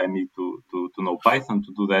maybe I need to know Python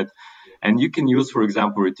to do that. And you can use, for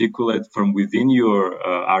example, Reticulate from within your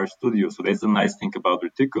RStudio. So that's the nice thing about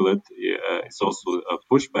Reticulate. It's also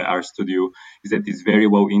pushed by RStudio, is that it's very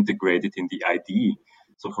well integrated in the IDE.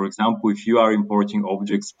 So, for example, if you are importing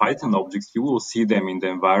objects, Python objects, you will see them in the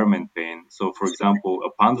environment pane. So, for example,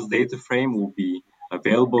 a pandas data frame will be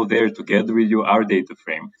available there together with your R data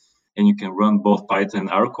frame. And you can run both Python and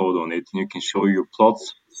R code on it, and you can show your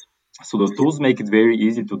plots. So the tools make it very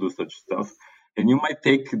easy to do such stuff. And you might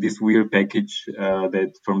take this weird package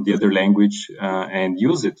that from the other language and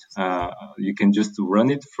use it. You can just run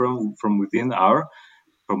it from within R,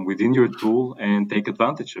 from within your tool, and take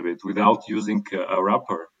advantage of it without using a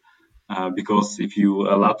wrapper. Because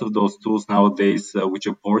a lot of those tools nowadays, which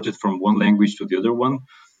are ported from one language to the other one,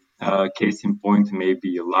 case in point,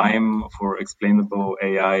 maybe Lime for explainable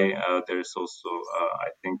AI. There's also,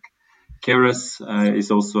 I think, Keras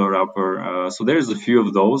is also a wrapper. So there's a few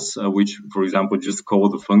of those, which, for example, just call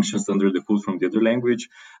the functions under the hood from the other language.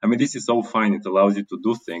 I mean, this is all fine. It allows you to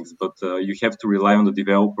do things, but you have to rely on the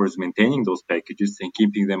developers maintaining those packages and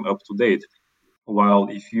keeping them up to date. While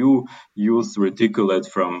if you use Reticulate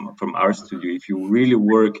from RStudio, if you really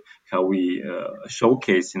work how we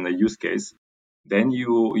showcase in a use case, then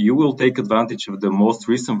you will take advantage of the most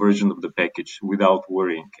recent version of the package without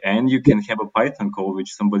worrying, and you can have a Python code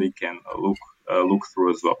which somebody can look through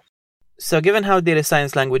as well. So given how data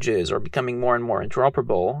science languages are becoming more and more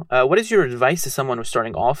interoperable, what is your advice to someone who's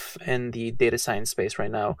starting off in the data science space right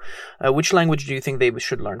now? Which language do you think they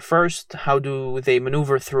should learn first? How do they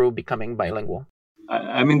maneuver through becoming bilingual?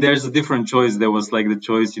 I mean, there's a different choice. There was like the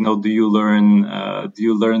choice, do you learn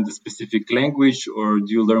the specific language, or do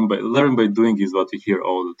you learn by doing is what you hear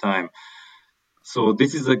all the time. So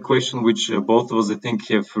this is a question which both of us, I think,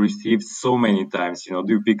 have received so many times. Do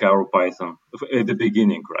you pick R or Python at the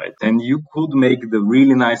beginning, right? And you could make the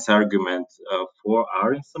really nice argument for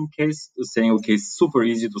R in some case, saying, okay, it's super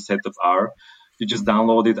easy to set up R. You just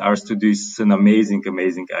download it. RStudio is an amazing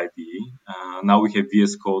IDE. Now we have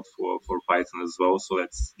VS Code for Python as well, so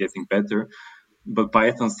that's getting better. But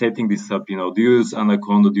Python setting this up, do you use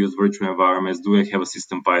Anaconda, do you use virtual environments, do I have a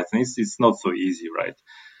system Python? It's not so easy, right?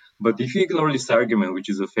 But if you ignore this argument, which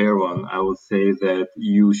is a fair one, I would say that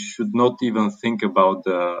you should not even think about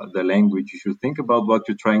the language. You should think about what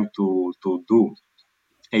you're trying to do.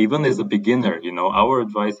 Even as a beginner, our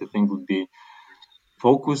advice, I think, would be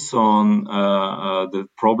focus on the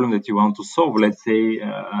problem that you want to solve. Let's say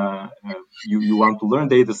you want to learn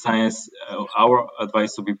data science. Our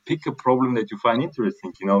advice would be pick a problem that you find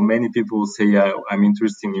interesting. Many people will say, I'm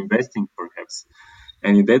interested in investing, perhaps.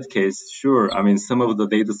 And in that case, sure, I mean, some of the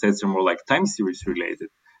data sets are more like time series related.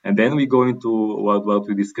 And then we go into what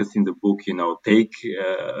we discussed in the book,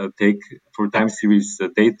 take for time series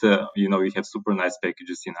data, you have super nice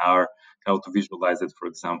packages in R, how to visualize it, for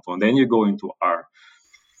example. And then you go into R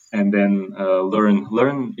and then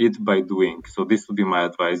learn it by doing. So this would be my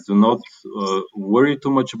advice. Do not worry too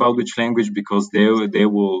much about which language, because they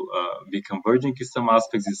will be converging in some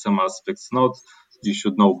aspects not. You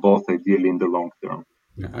should know both ideally in the long term.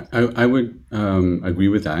 Yeah, I would agree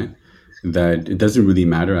with that it doesn't really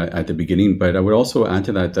matter at the beginning. But I would also add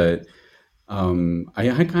to that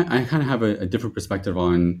I kind of have a different perspective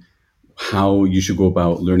on how you should go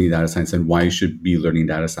about learning data science and why you should be learning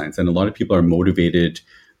data science. And a lot of people are motivated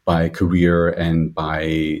by career and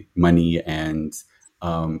by money, and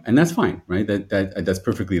that's fine, right? That's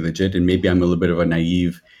perfectly legit. And maybe I'm a little bit of a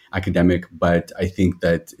naive academic, but I think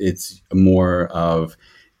that it's more of,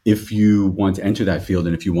 if you want to enter that field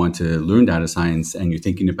and if you want to learn data science and you're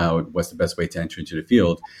thinking about what's the best way to enter into the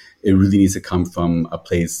field, it really needs to come from a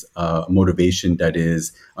place, motivation that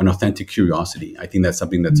is an authentic curiosity. I think that's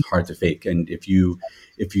something that's hard to fake. And if you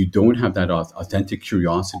don't have that authentic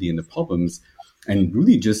curiosity in the problems, and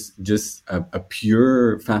really just a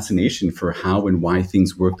pure fascination for how and why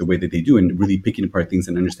things work the way that they do, and really picking apart things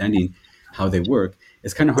and understanding how they work,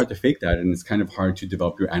 it's kind of hard to fake that. And it's kind of hard to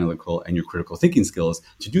develop your analytical and your critical thinking skills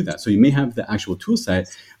to do that. So you may have the actual tool set,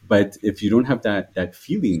 but if you don't have that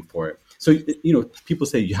feeling for it. So, people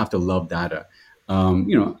say you have to love data.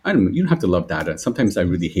 I don't know, you don't have to love data. Sometimes I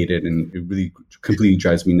really hate it, and it really completely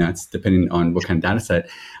drives me nuts, depending on what kind of data set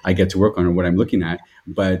I get to work on or what I'm looking at.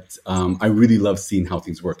 But I really love seeing how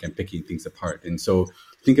things work and picking things apart. And so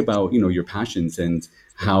think about, your passions and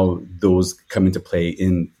how those come into play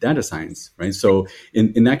in data science, right? So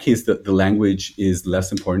in that case, the language is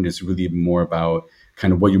less important. It's really more about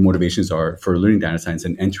kind of what your motivations are for learning data science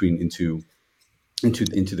and entering into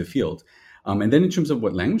the field. And then in terms of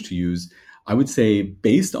what language to use, I would say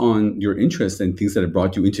based on your interests and things that have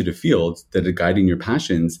brought you into the field that are guiding your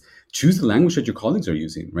passions, choose the language that your colleagues are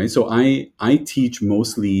using, right? So I teach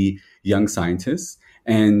mostly young scientists,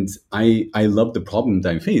 and I love the problem that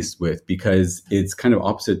I'm faced with because it's kind of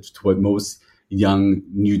opposite to what most young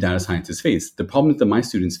new data scientists face. The problem that my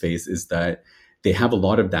students face is that they have a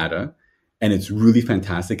lot of data, and it's really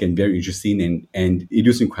fantastic and very interesting and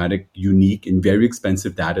idiosyncratic, unique, and very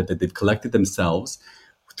expensive data that they've collected themselves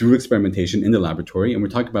through experimentation in the laboratory. And we're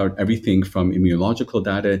talking about everything from immunological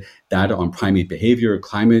data on primate behavior,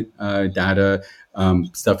 climate data,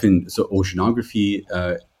 stuff in oceanography,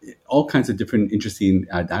 all kinds of different interesting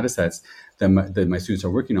data sets that my students are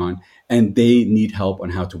working on. And they need help on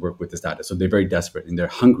how to work with this data. So they're very desperate, and they're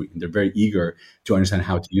hungry, and they're very eager to understand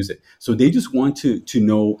how to use it. So they just want to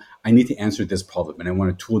know, I need to answer this problem, and I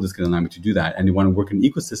want a tool that's going to allow me to do that. And they want to work in an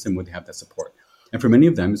ecosystem where they have that support. And for many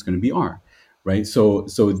of them, it's going to be R. Right. So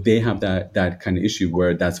they have that kind of issue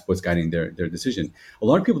where that's what's guiding their decision. A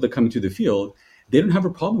lot of people that come into the field, they don't have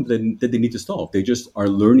a problem that they need to solve. They just are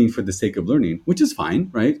learning for the sake of learning, which is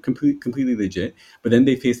fine, right? Completely legit. But then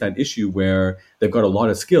they face that issue where they've got a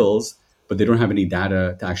lot of skills, but they don't have any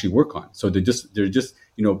data to actually work on. So they're just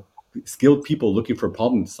skilled people looking for a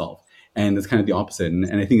problem to solve. And it's kind of the opposite.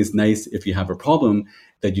 And I think it's nice if you have a problem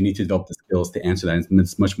that you need to develop the skills to answer that. And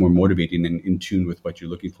it's much more motivating and in tune with what you're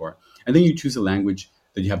looking for. And then you choose a language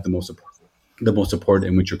that you have the most support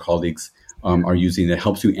in which your colleagues are using that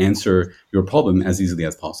helps you answer your problem as easily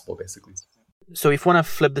as possible, basically. So if you want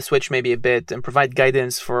to flip the switch maybe a bit and provide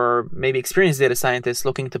guidance for maybe experienced data scientists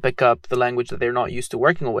looking to pick up the language that they're not used to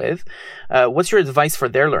working with, what's your advice for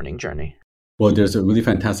their learning journey? Well, there's a really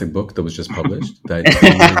fantastic book that was just published that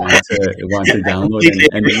you want to download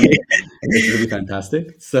and read. It's really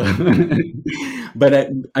fantastic. So, but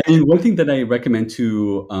I mean, one thing that I recommend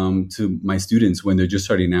to my students when they're just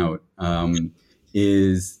starting out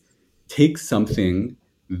is take something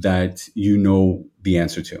that you know the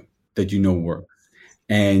answer to, that you know works,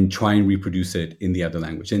 and try and reproduce it in the other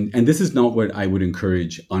language. And this is not what I would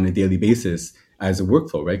encourage on a daily basis as a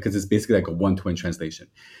workflow, right? Because it's basically like a one-to-one translation.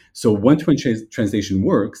 So one-to-one translation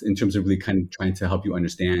works in terms of really kind of trying to help you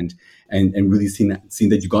understand and really seeing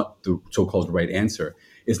that you got the so-called right answer.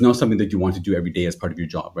 It's not something that you want to do every day as part of your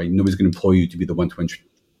job, right? Nobody's going to employ you to be the one-to-one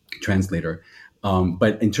translator.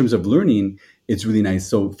 But in terms of learning, it's really nice.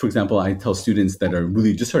 So, for example, I tell students that are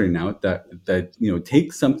really just starting out that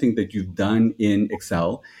take something that you've done in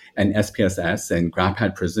Excel and SPSS and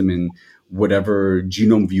GraphPad Prism and whatever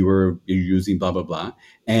genome viewer you're using, blah, blah, blah,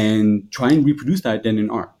 and try and reproduce that then in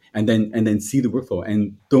R, and then see the workflow.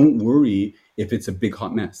 And don't worry if it's a big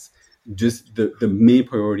hot mess. Just the main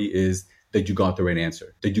priority is that you got the right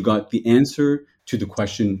answer, that you got the answer to the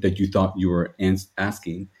question that you thought you were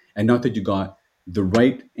asking, and not that you got the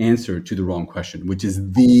right answer to the wrong question, which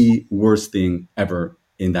is the worst thing ever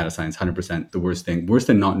in data science. 100% the worst thing, worse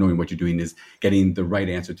than not knowing what you're doing, is getting the right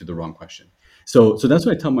answer to the wrong question. So that's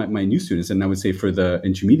what I tell my new students, and I would say for the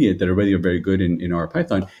intermediate that already are very good in R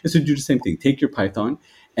Python, is to do the same thing. Take your Python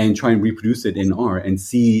and try and reproduce it in R and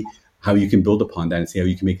see how you can build upon that and see how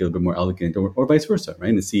you can make it a little bit more elegant, or vice versa,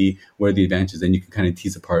 right? And see what are the advantages, and you can kind of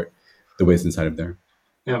tease apart the ways inside of there.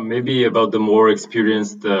 Yeah, maybe about the more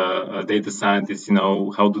experienced data scientists,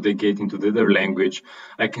 how do they get into the other language?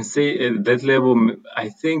 I can say at that level, I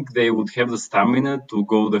think they would have the stamina to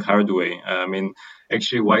go the hard way. I mean,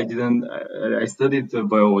 actually, why didn't I studied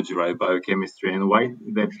biology, right, biochemistry, and why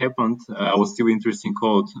that happened? I was still interested in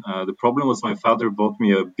code. The problem was my father bought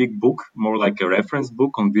me a big book, more like a reference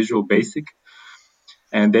book on Visual Basic.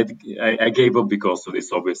 And that I gave up because of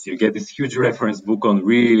this. Obviously, you get this huge reference book on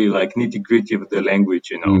really like nitty gritty of the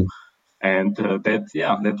language, and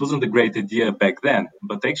that wasn't a great idea back then.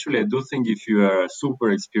 But actually, I do think if you are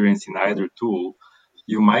super experienced in either tool,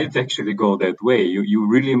 you might actually go that way. You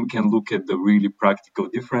really can look at the really practical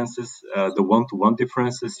differences, the one-to-one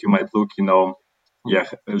differences. You might look,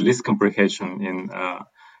 list comprehension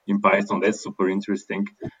in Python. That's super interesting.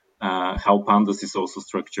 How pandas is also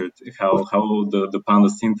structured, how the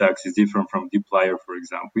pandas syntax is different from dplyr, for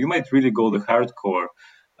example. You might really go the hardcore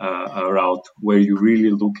route where you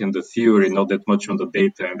really look in the theory, not that much on the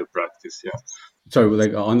data and the practice. Yeah. sorry,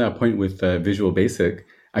 like on that point with Visual Basic,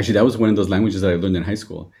 actually, that was one of those languages that I learned in high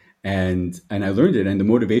school. And I learned it. And the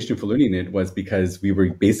motivation for learning it was because we were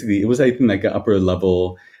basically, it was, I think, like an upper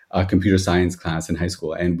level computer science class in high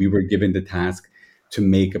school. And we were given the task to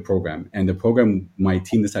make a program. And the program my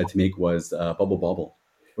team decided to make was Bubble Bobble.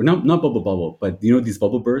 Or not Bubble Bubble, but you know, these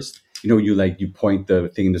bubble bursts? You know, you point the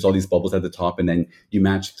thing, and there's all these bubbles at the top, and then you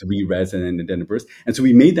match three reds and then a burst. And so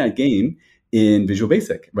we made that game in Visual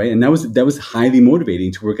Basic, right? And that was highly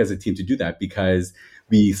motivating to work as a team to do that because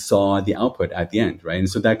we saw the output at the end, right? And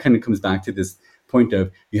so that kind of comes back to this point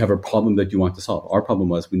of you have a problem that you want to solve. Our problem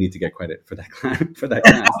was we need to get credit for that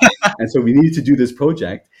class, and so we needed to do this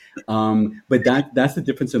project. But that's the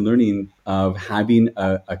difference in learning of having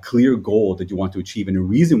a clear goal that you want to achieve and a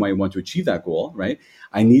reason why you want to achieve that goal, right?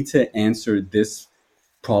 I need to answer this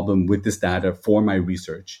problem with this data for my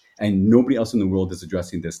research, and nobody else in the world is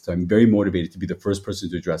addressing this. So I'm very motivated to be the first person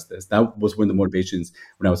to address this. That was one of the motivations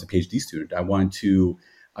when I was a PhD student. I wanted to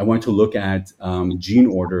look at gene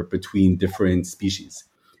order between different species.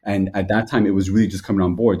 And at that time, it was really just coming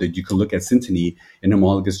on board that you could look at synteny and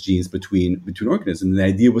homologous genes between organisms. And the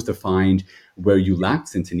idea was to find where you lacked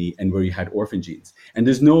synteny and where you had orphan genes. And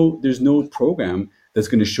there's no program that's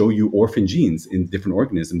going to show you orphan genes in different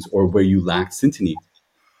organisms or where you lacked synteny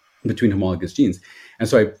between homologous genes. And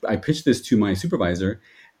so I pitched this to my supervisor,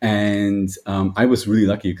 and I was really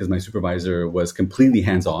lucky because my supervisor was completely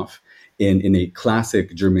hands-off in a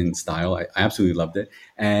classic German style. I absolutely loved it.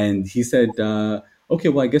 And he said, okay,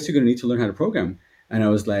 well, I guess you're going to need to learn how to program. And I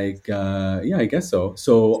was like, yeah, I guess so.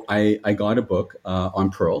 So I got a book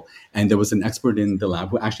on Perl, and there was an expert in the lab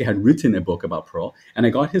who actually had written a book about Perl. And I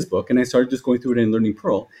got his book, and I started just going through it and learning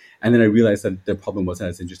Perl. And then I realized that the problem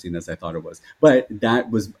wasn't as interesting as I thought it was. But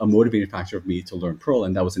that was a motivating factor of me to learn Perl,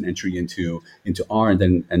 and that was an entry into R and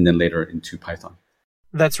then later into Python.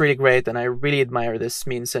 That's really great, and I really admire this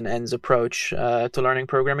means and ends approach to learning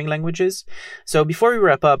programming languages. So before we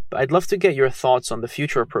wrap up, I'd love to get your thoughts on the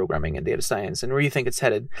future of programming and data science and where you think it's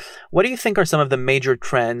headed. What do you think are some of the major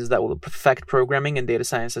trends that will affect programming and data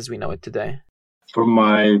science as we know it today? From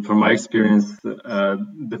my experience,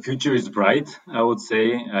 the future is bright, I would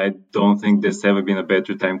say. I don't think there's ever been a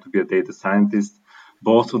better time to be a data scientist.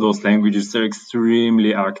 Both of those languages are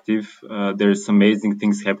extremely active. There's amazing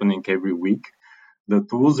things happening every week. The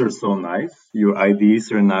tools are so nice. Your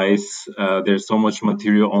IDs are nice. There's so much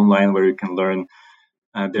material online where you can learn.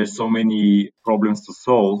 There's so many problems to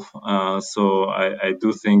solve. So I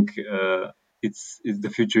do think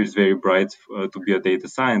the future is very bright to be a data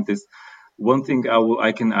scientist. One thing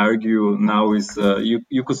I can argue now is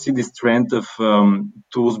you could see this trend of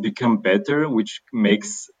tools become better, which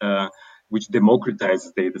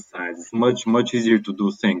democratizes data science. It's much easier to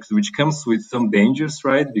do things, which comes with some dangers,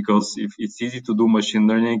 right? Because if it's easy to do machine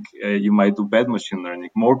learning, you might do bad machine learning.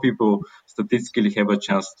 More people statistically have a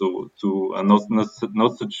chance to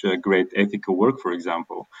not such a great ethical work, for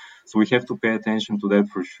example. So we have to pay attention to that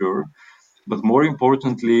for sure. But more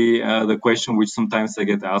importantly, the question which sometimes I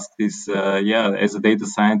get asked is, as a data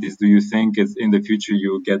scientist, do you think in the future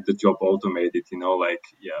you'll get the job automated?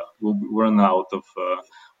 We'll run out of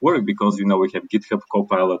work because, we have GitHub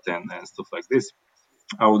Copilot and stuff like this.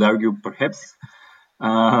 I would argue perhaps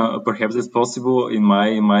it's possible. In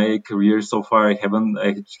my career so far, I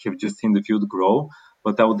have just seen the field grow.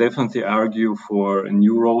 But I would definitely argue for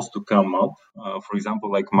new roles to come up. For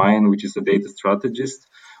example, like mine, which is a data strategist,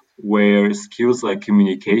 where skills like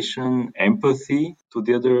communication, empathy to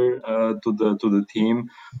the other, to the team.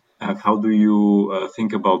 How do you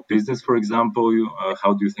think about business, for example?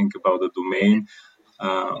 How do you think about the domain?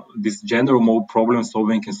 This general mode problem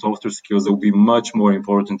solving and software skills will be much more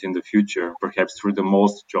important in the future, perhaps for the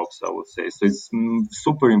most jobs, I would say. So it's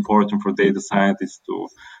super important for data scientists to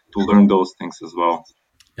learn those things as well.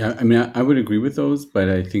 Yeah, I mean, I would agree with those, but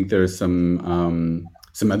I think there are some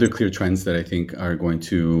other clear trends that I think are going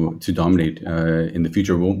to dominate in the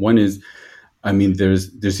future. Well, one is, I mean, there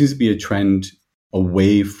seems to be a trend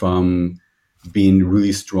away from being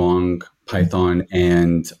really strong Python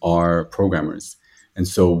and R programmers. And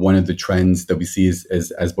so one of the trends that we see is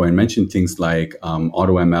as Boyan mentioned, things like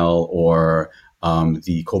AutoML or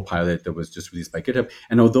the Copilot that was just released by GitHub.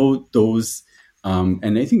 And although those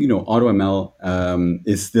and I think, AutoML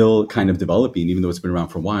is still kind of developing, even though it's been around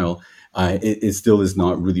for a while. It still is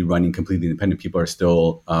not really running completely independent. People are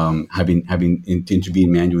still having to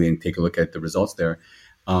intervene manually and take a look at the results there.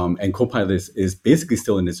 And Copilot is basically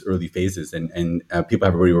still in its early phases, and people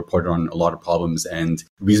have already reported on a lot of problems and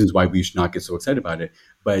reasons why we should not get so excited about it.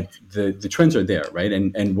 But the trends are there, right?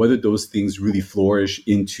 And whether those things really flourish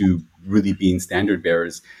into really being standard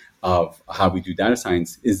bearers, of how we do data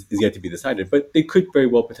science is yet to be decided, but they could very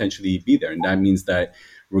well potentially be there. And that means that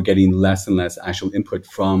we're getting less and less actual input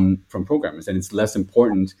from programmers. And it's less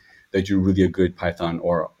important that you're really a good Python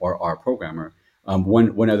or R programmer.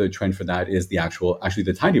 One other trend for that is actually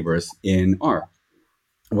the tidyverse in R.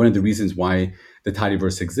 One of the reasons why the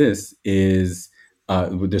tidyverse exists is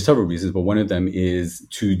there's several reasons, but one of them is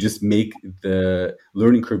to just make the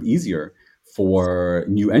learning curve easier for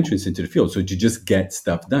new entrants into the field, so to just get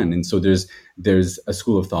stuff done. And so there's a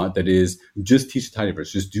school of thought that is just teach the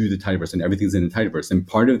tidyverse, just do the tidyverse, and everything's in the tidyverse. And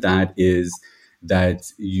part of that is that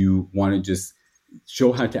you want to just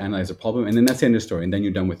show how to analyze a problem, and then that's the end of the story, and then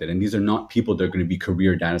you're done with it. And these are not people that are going to be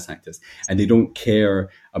career data scientists, and they don't care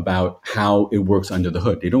about how it works under the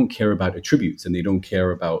hood. They don't care about attributes, and they don't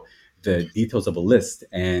care about the details of a list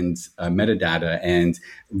and metadata and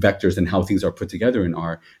vectors and how things are put together in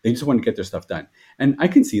R. They just want to get their stuff done. And I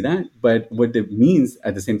can see that, but what it means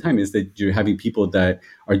at the same time is that you're having people that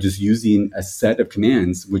are just using a set of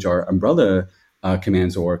commands, which are umbrella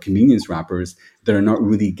commands or convenience wrappers, that are not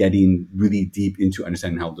really getting really deep into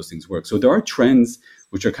understanding how those things work. So there are trends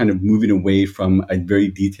which are kind of moving away from a very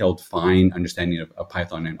detailed, fine understanding of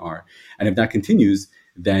Python and R. And if that continues,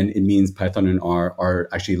 then it means Python and R are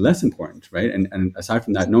actually less important, right? And aside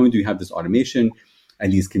from that, not only do you have this automation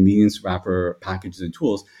and these convenience wrapper packages and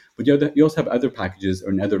tools, but you also have other packages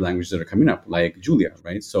or other languages that are coming up, like Julia,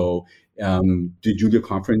 right? So the Julia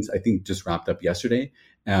conference, I think, just wrapped up yesterday.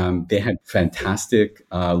 They had fantastic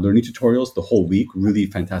learning tutorials the whole week, really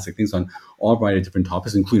fantastic things on all variety of different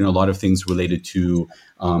topics, including a lot of things related to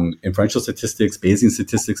inferential statistics, Bayesian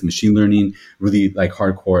statistics, machine learning, really like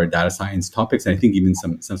hardcore data science topics, and I think even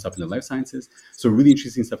some stuff in the life sciences. So really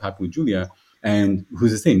interesting stuff happening with Julia. And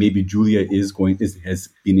who's to say, maybe Julia has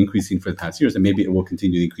been increasing for the past years, and maybe it will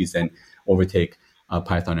continue to increase and overtake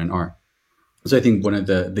Python and R. So I think one of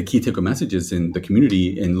the key take-home messages in the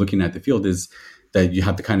community in looking at the field is that you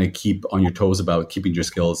have to kind of keep on your toes about keeping your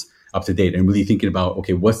skills up to date and really thinking about,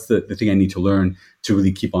 okay, what's the thing I need to learn to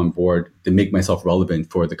really keep on board, to make myself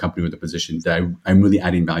relevant for the company or the position, that I'm really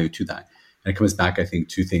adding value to that. And it comes back, I think,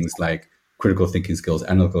 to things like critical thinking skills,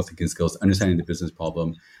 analytical thinking skills, understanding the business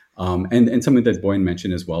problem. And something that Boyan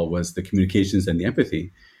mentioned as well was the communications and the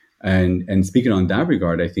empathy. And speaking on that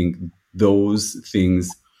regard, I think those things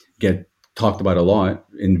get talked about a lot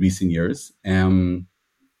in recent years.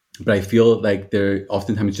 But I feel like they're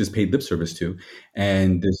oftentimes just paid lip service to,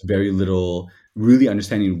 and there's very little really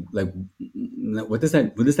understanding, like, what does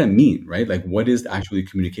that mean, right? Like, what is actually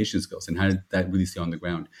communication skills, and how did that really stay on the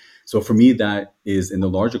ground? So for me, that is, in the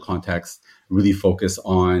larger context, really focus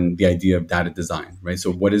on the idea of data design, right?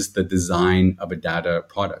 So what is the design of a data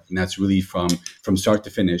product? And that's really from start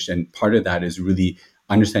to finish. And part of that is really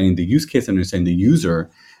understanding the use case, understanding the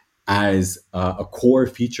user as a core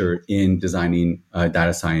feature in designing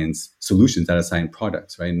data science solutions, data science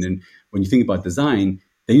products, right? And then when you think about design,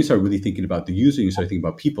 then you start really thinking about the user, you start thinking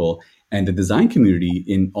about people, and the design community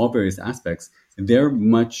in all various aspects, they're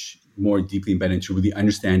much more deeply embedded into really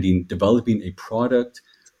understanding, developing a product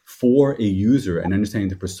for a user and understanding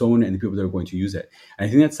the persona and the people that are going to use it. And I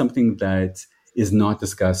think that's something that is not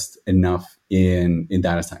discussed enough in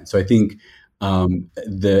data science. So I think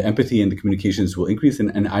the empathy and the communications will increase.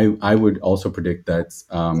 And I would also predict that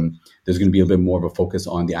there's going to be a bit more of a focus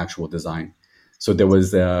on the actual design. So there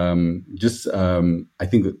was I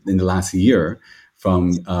think in the last year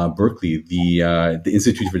from Berkeley, the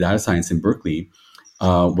Institute for Data Science in Berkeley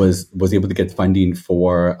was able to get funding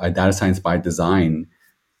for a data science by design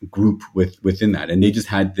group within that. And they just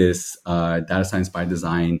had this data science by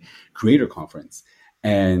design creator conference.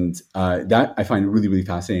 And that I find really, really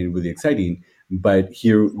fascinating, really exciting. But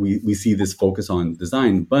here we see this focus on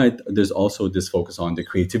design, but there's also this focus on the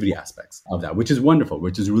creativity aspects of that, which is wonderful,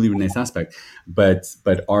 which is a really, really nice aspect. But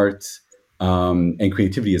art and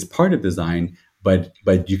creativity is part of design, but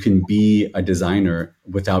you can be a designer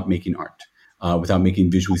without making art, without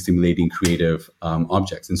making visually stimulating creative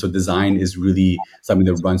objects. And so design is really something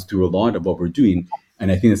that runs through a lot of what we're doing. And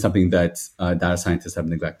I think it's something that data scientists have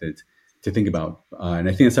neglected to think about. And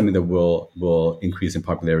I think it's something that will increase in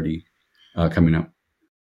popularity coming up.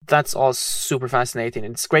 That's all super fascinating.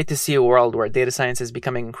 It's great to see a world where data science is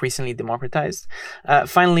becoming increasingly democratized.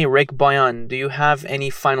 Finally, Rick, Boyan, do you have any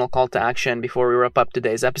final call to action before we wrap up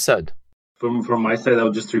today's episode? From my side,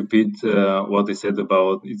 I'll just repeat what I said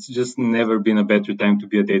about it's just never been a better time to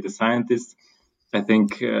be a data scientist. I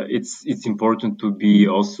think it's important to be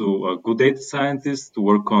also a good data scientist, to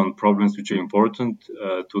work on problems which are important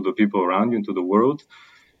to the people around you and to the world.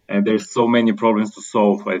 And there's so many problems to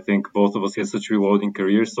solve. I think both of us have such rewarding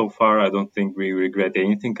careers so far. I don't think we regret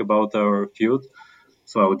anything about our field.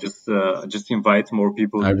 So I would just invite more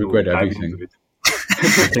people. I regret to dive everything. into it.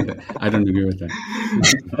 I don't agree with that.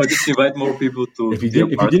 I'll just invite more people to. If you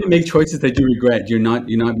didn't make choices that you regret, you're not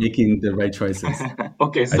making the right choices.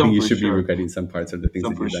 Okay, I think you should be regretting some parts of the things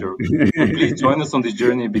that for you've sure. done. Please join us on this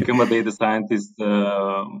journey. Become a data scientist.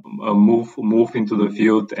 Move into the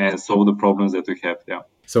field and solve the problems that we have. Yeah.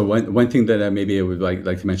 So one thing that maybe I would like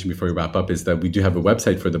to mention before we wrap up is that we do have a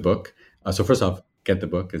website for the book. So first off, get the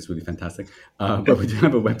book. It's really fantastic. But we do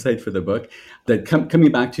have a website for the book that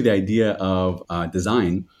coming back to the idea of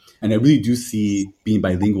design. And I really do see being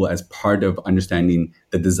bilingual as part of understanding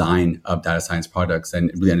the design of data science products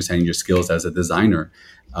and really understanding your skills as a designer,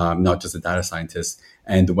 not just a data scientist.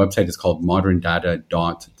 And the website is called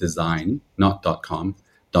moderndata.design, not .com,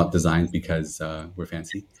 .design because we're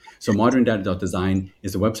fancy. So moderndata.design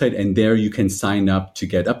is the website, and there you can sign up to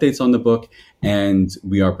get updates on the book. And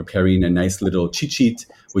we are preparing a nice little cheat sheet,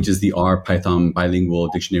 which is the R Python bilingual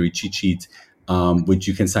dictionary cheat sheet, which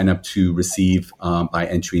you can sign up to receive by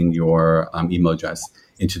entering your email address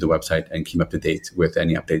into the website and keep up to date with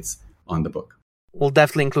any updates on the book. We'll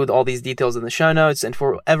definitely include all these details in the show notes, and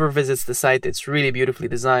for whoever visits the site, it's really beautifully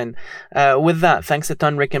designed. With that, thanks a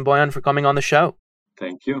ton, Rick and Boyan, for coming on the show.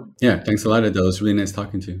 Thank you. Yeah, thanks a lot, Adel. It was really nice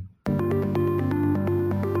talking to you.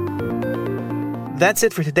 That's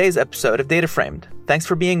it for today's episode of Data Framed. Thanks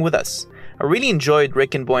for being with us. I really enjoyed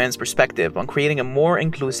Rick and Boyan's perspective on creating a more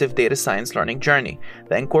inclusive data science learning journey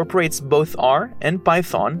that incorporates both R and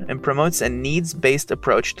Python and promotes a needs-based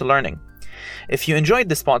approach to learning. If you enjoyed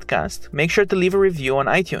this podcast, make sure to leave a review on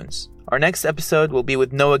iTunes. Our next episode will be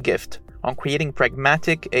with Noah Gift on creating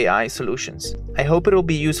pragmatic AI solutions. I hope it will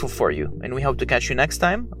be useful for you, and we hope to catch you next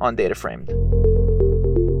time on Data Framed.